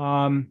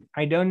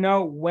 I don't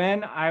know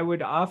when I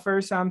would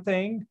offer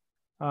something.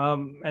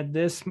 At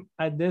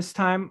this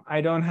time,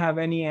 I don't have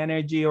any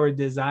energy or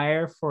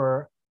desire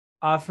for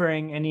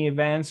offering any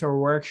events or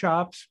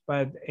workshops,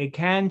 but it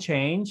can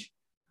change.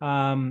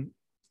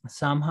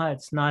 Somehow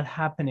it's not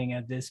happening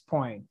at this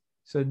point.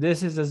 So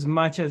this is as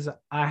much as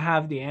I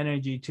have the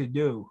energy to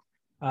do.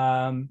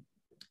 I'm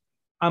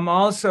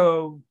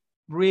also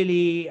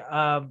really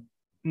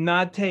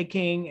not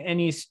taking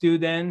any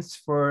students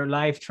for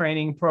life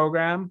training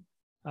program.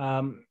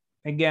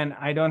 Again,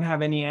 I don't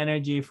have any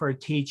energy for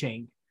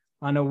teaching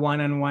on a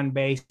one-on-one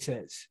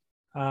basis.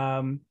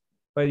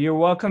 But you're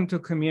welcome to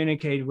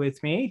communicate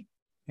with me,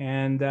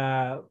 and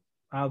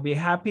I'll be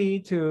happy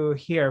to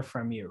hear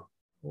from you.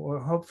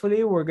 Well,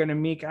 hopefully we're going to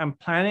meet. I'm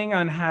planning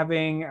on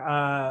having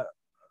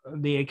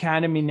the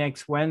Academy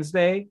next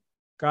Wednesday,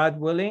 God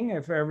willing,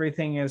 if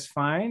everything is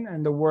fine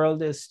and the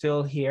world is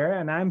still here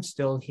and I'm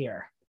still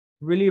here.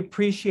 Really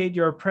appreciate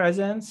your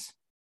presence.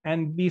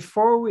 And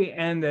before we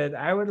end it,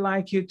 I would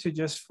like you to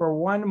just for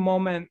one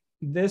moment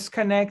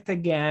disconnect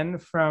again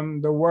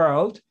from the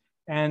world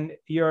and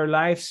your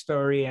life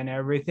story and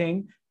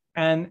everything,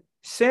 and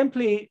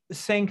simply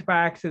sink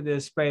back to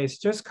this place.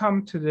 Just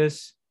come to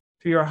this,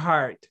 to your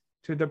heart,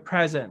 to the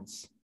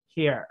presence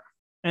here.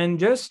 And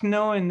just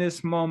know in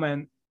this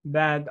moment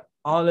that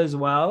all is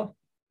well.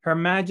 Her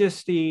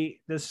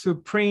Majesty, the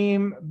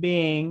Supreme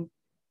Being,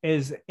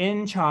 is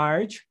in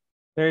charge.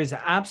 There's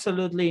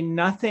absolutely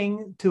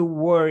nothing to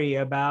worry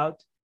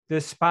about,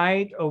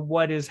 despite of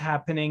what is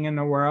happening in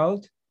the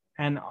world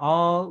and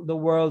all the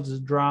world's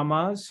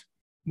dramas.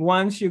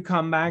 Once you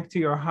come back to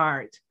your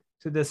heart,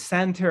 to the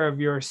center of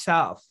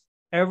yourself,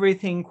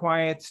 everything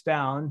quiets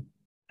down,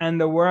 and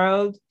the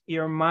world,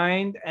 your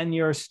mind, and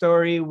your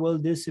story will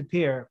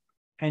disappear,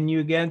 and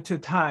you get to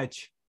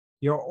touch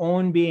your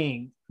own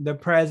being, the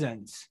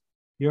presence,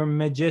 your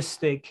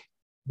majestic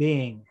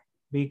being,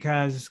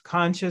 because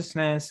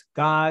consciousness,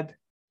 God,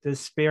 the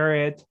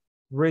Spirit,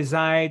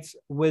 resides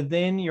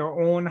within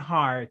your own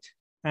heart,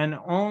 and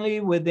only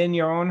within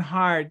your own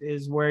heart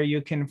is where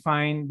you can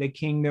find the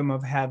kingdom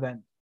of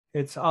heaven.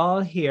 It's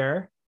all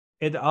here.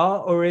 It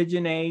all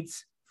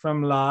originates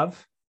from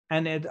love,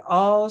 and it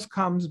all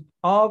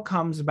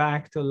comes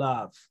back to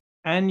love.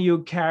 And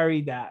you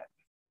carry that.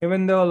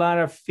 Even though a lot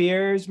of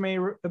fears may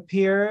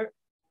appear,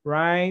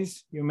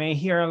 rise, you may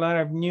hear a lot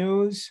of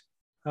news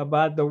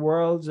about the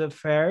world's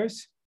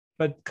affairs,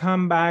 but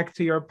come back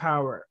to your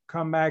power.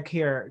 Come back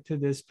here to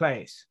this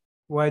place.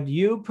 What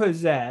you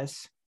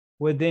possess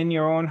within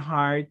your own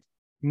heart,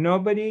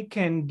 nobody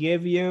can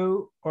give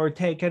you or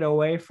take it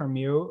away from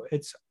you.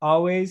 It's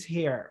always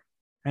here.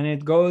 And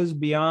it goes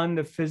beyond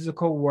the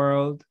physical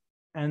world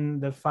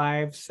and the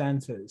five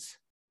senses.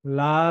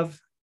 Love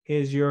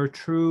is your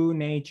true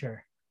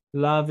nature.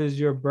 Love is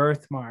your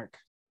birthmark.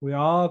 We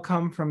all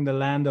come from the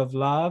land of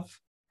love,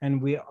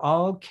 and we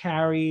all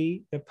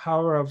carry the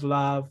power of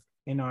love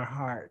in our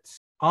hearts.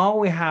 All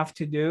we have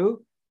to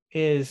do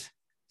is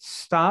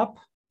stop,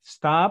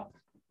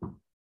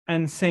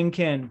 and sink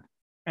in,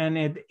 and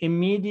it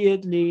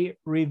immediately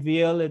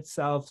reveals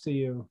itself to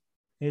you.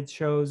 It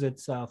shows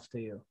itself to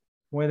you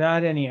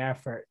without any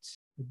efforts.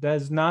 It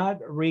does not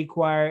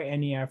require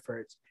any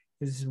efforts.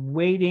 It's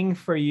waiting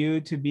for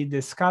you to be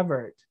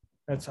discovered.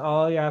 That's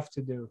all you have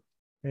to do,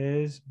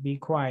 is be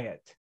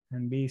quiet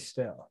and be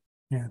still.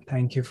 Yeah,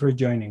 thank you for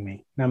joining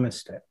me.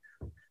 Namaste.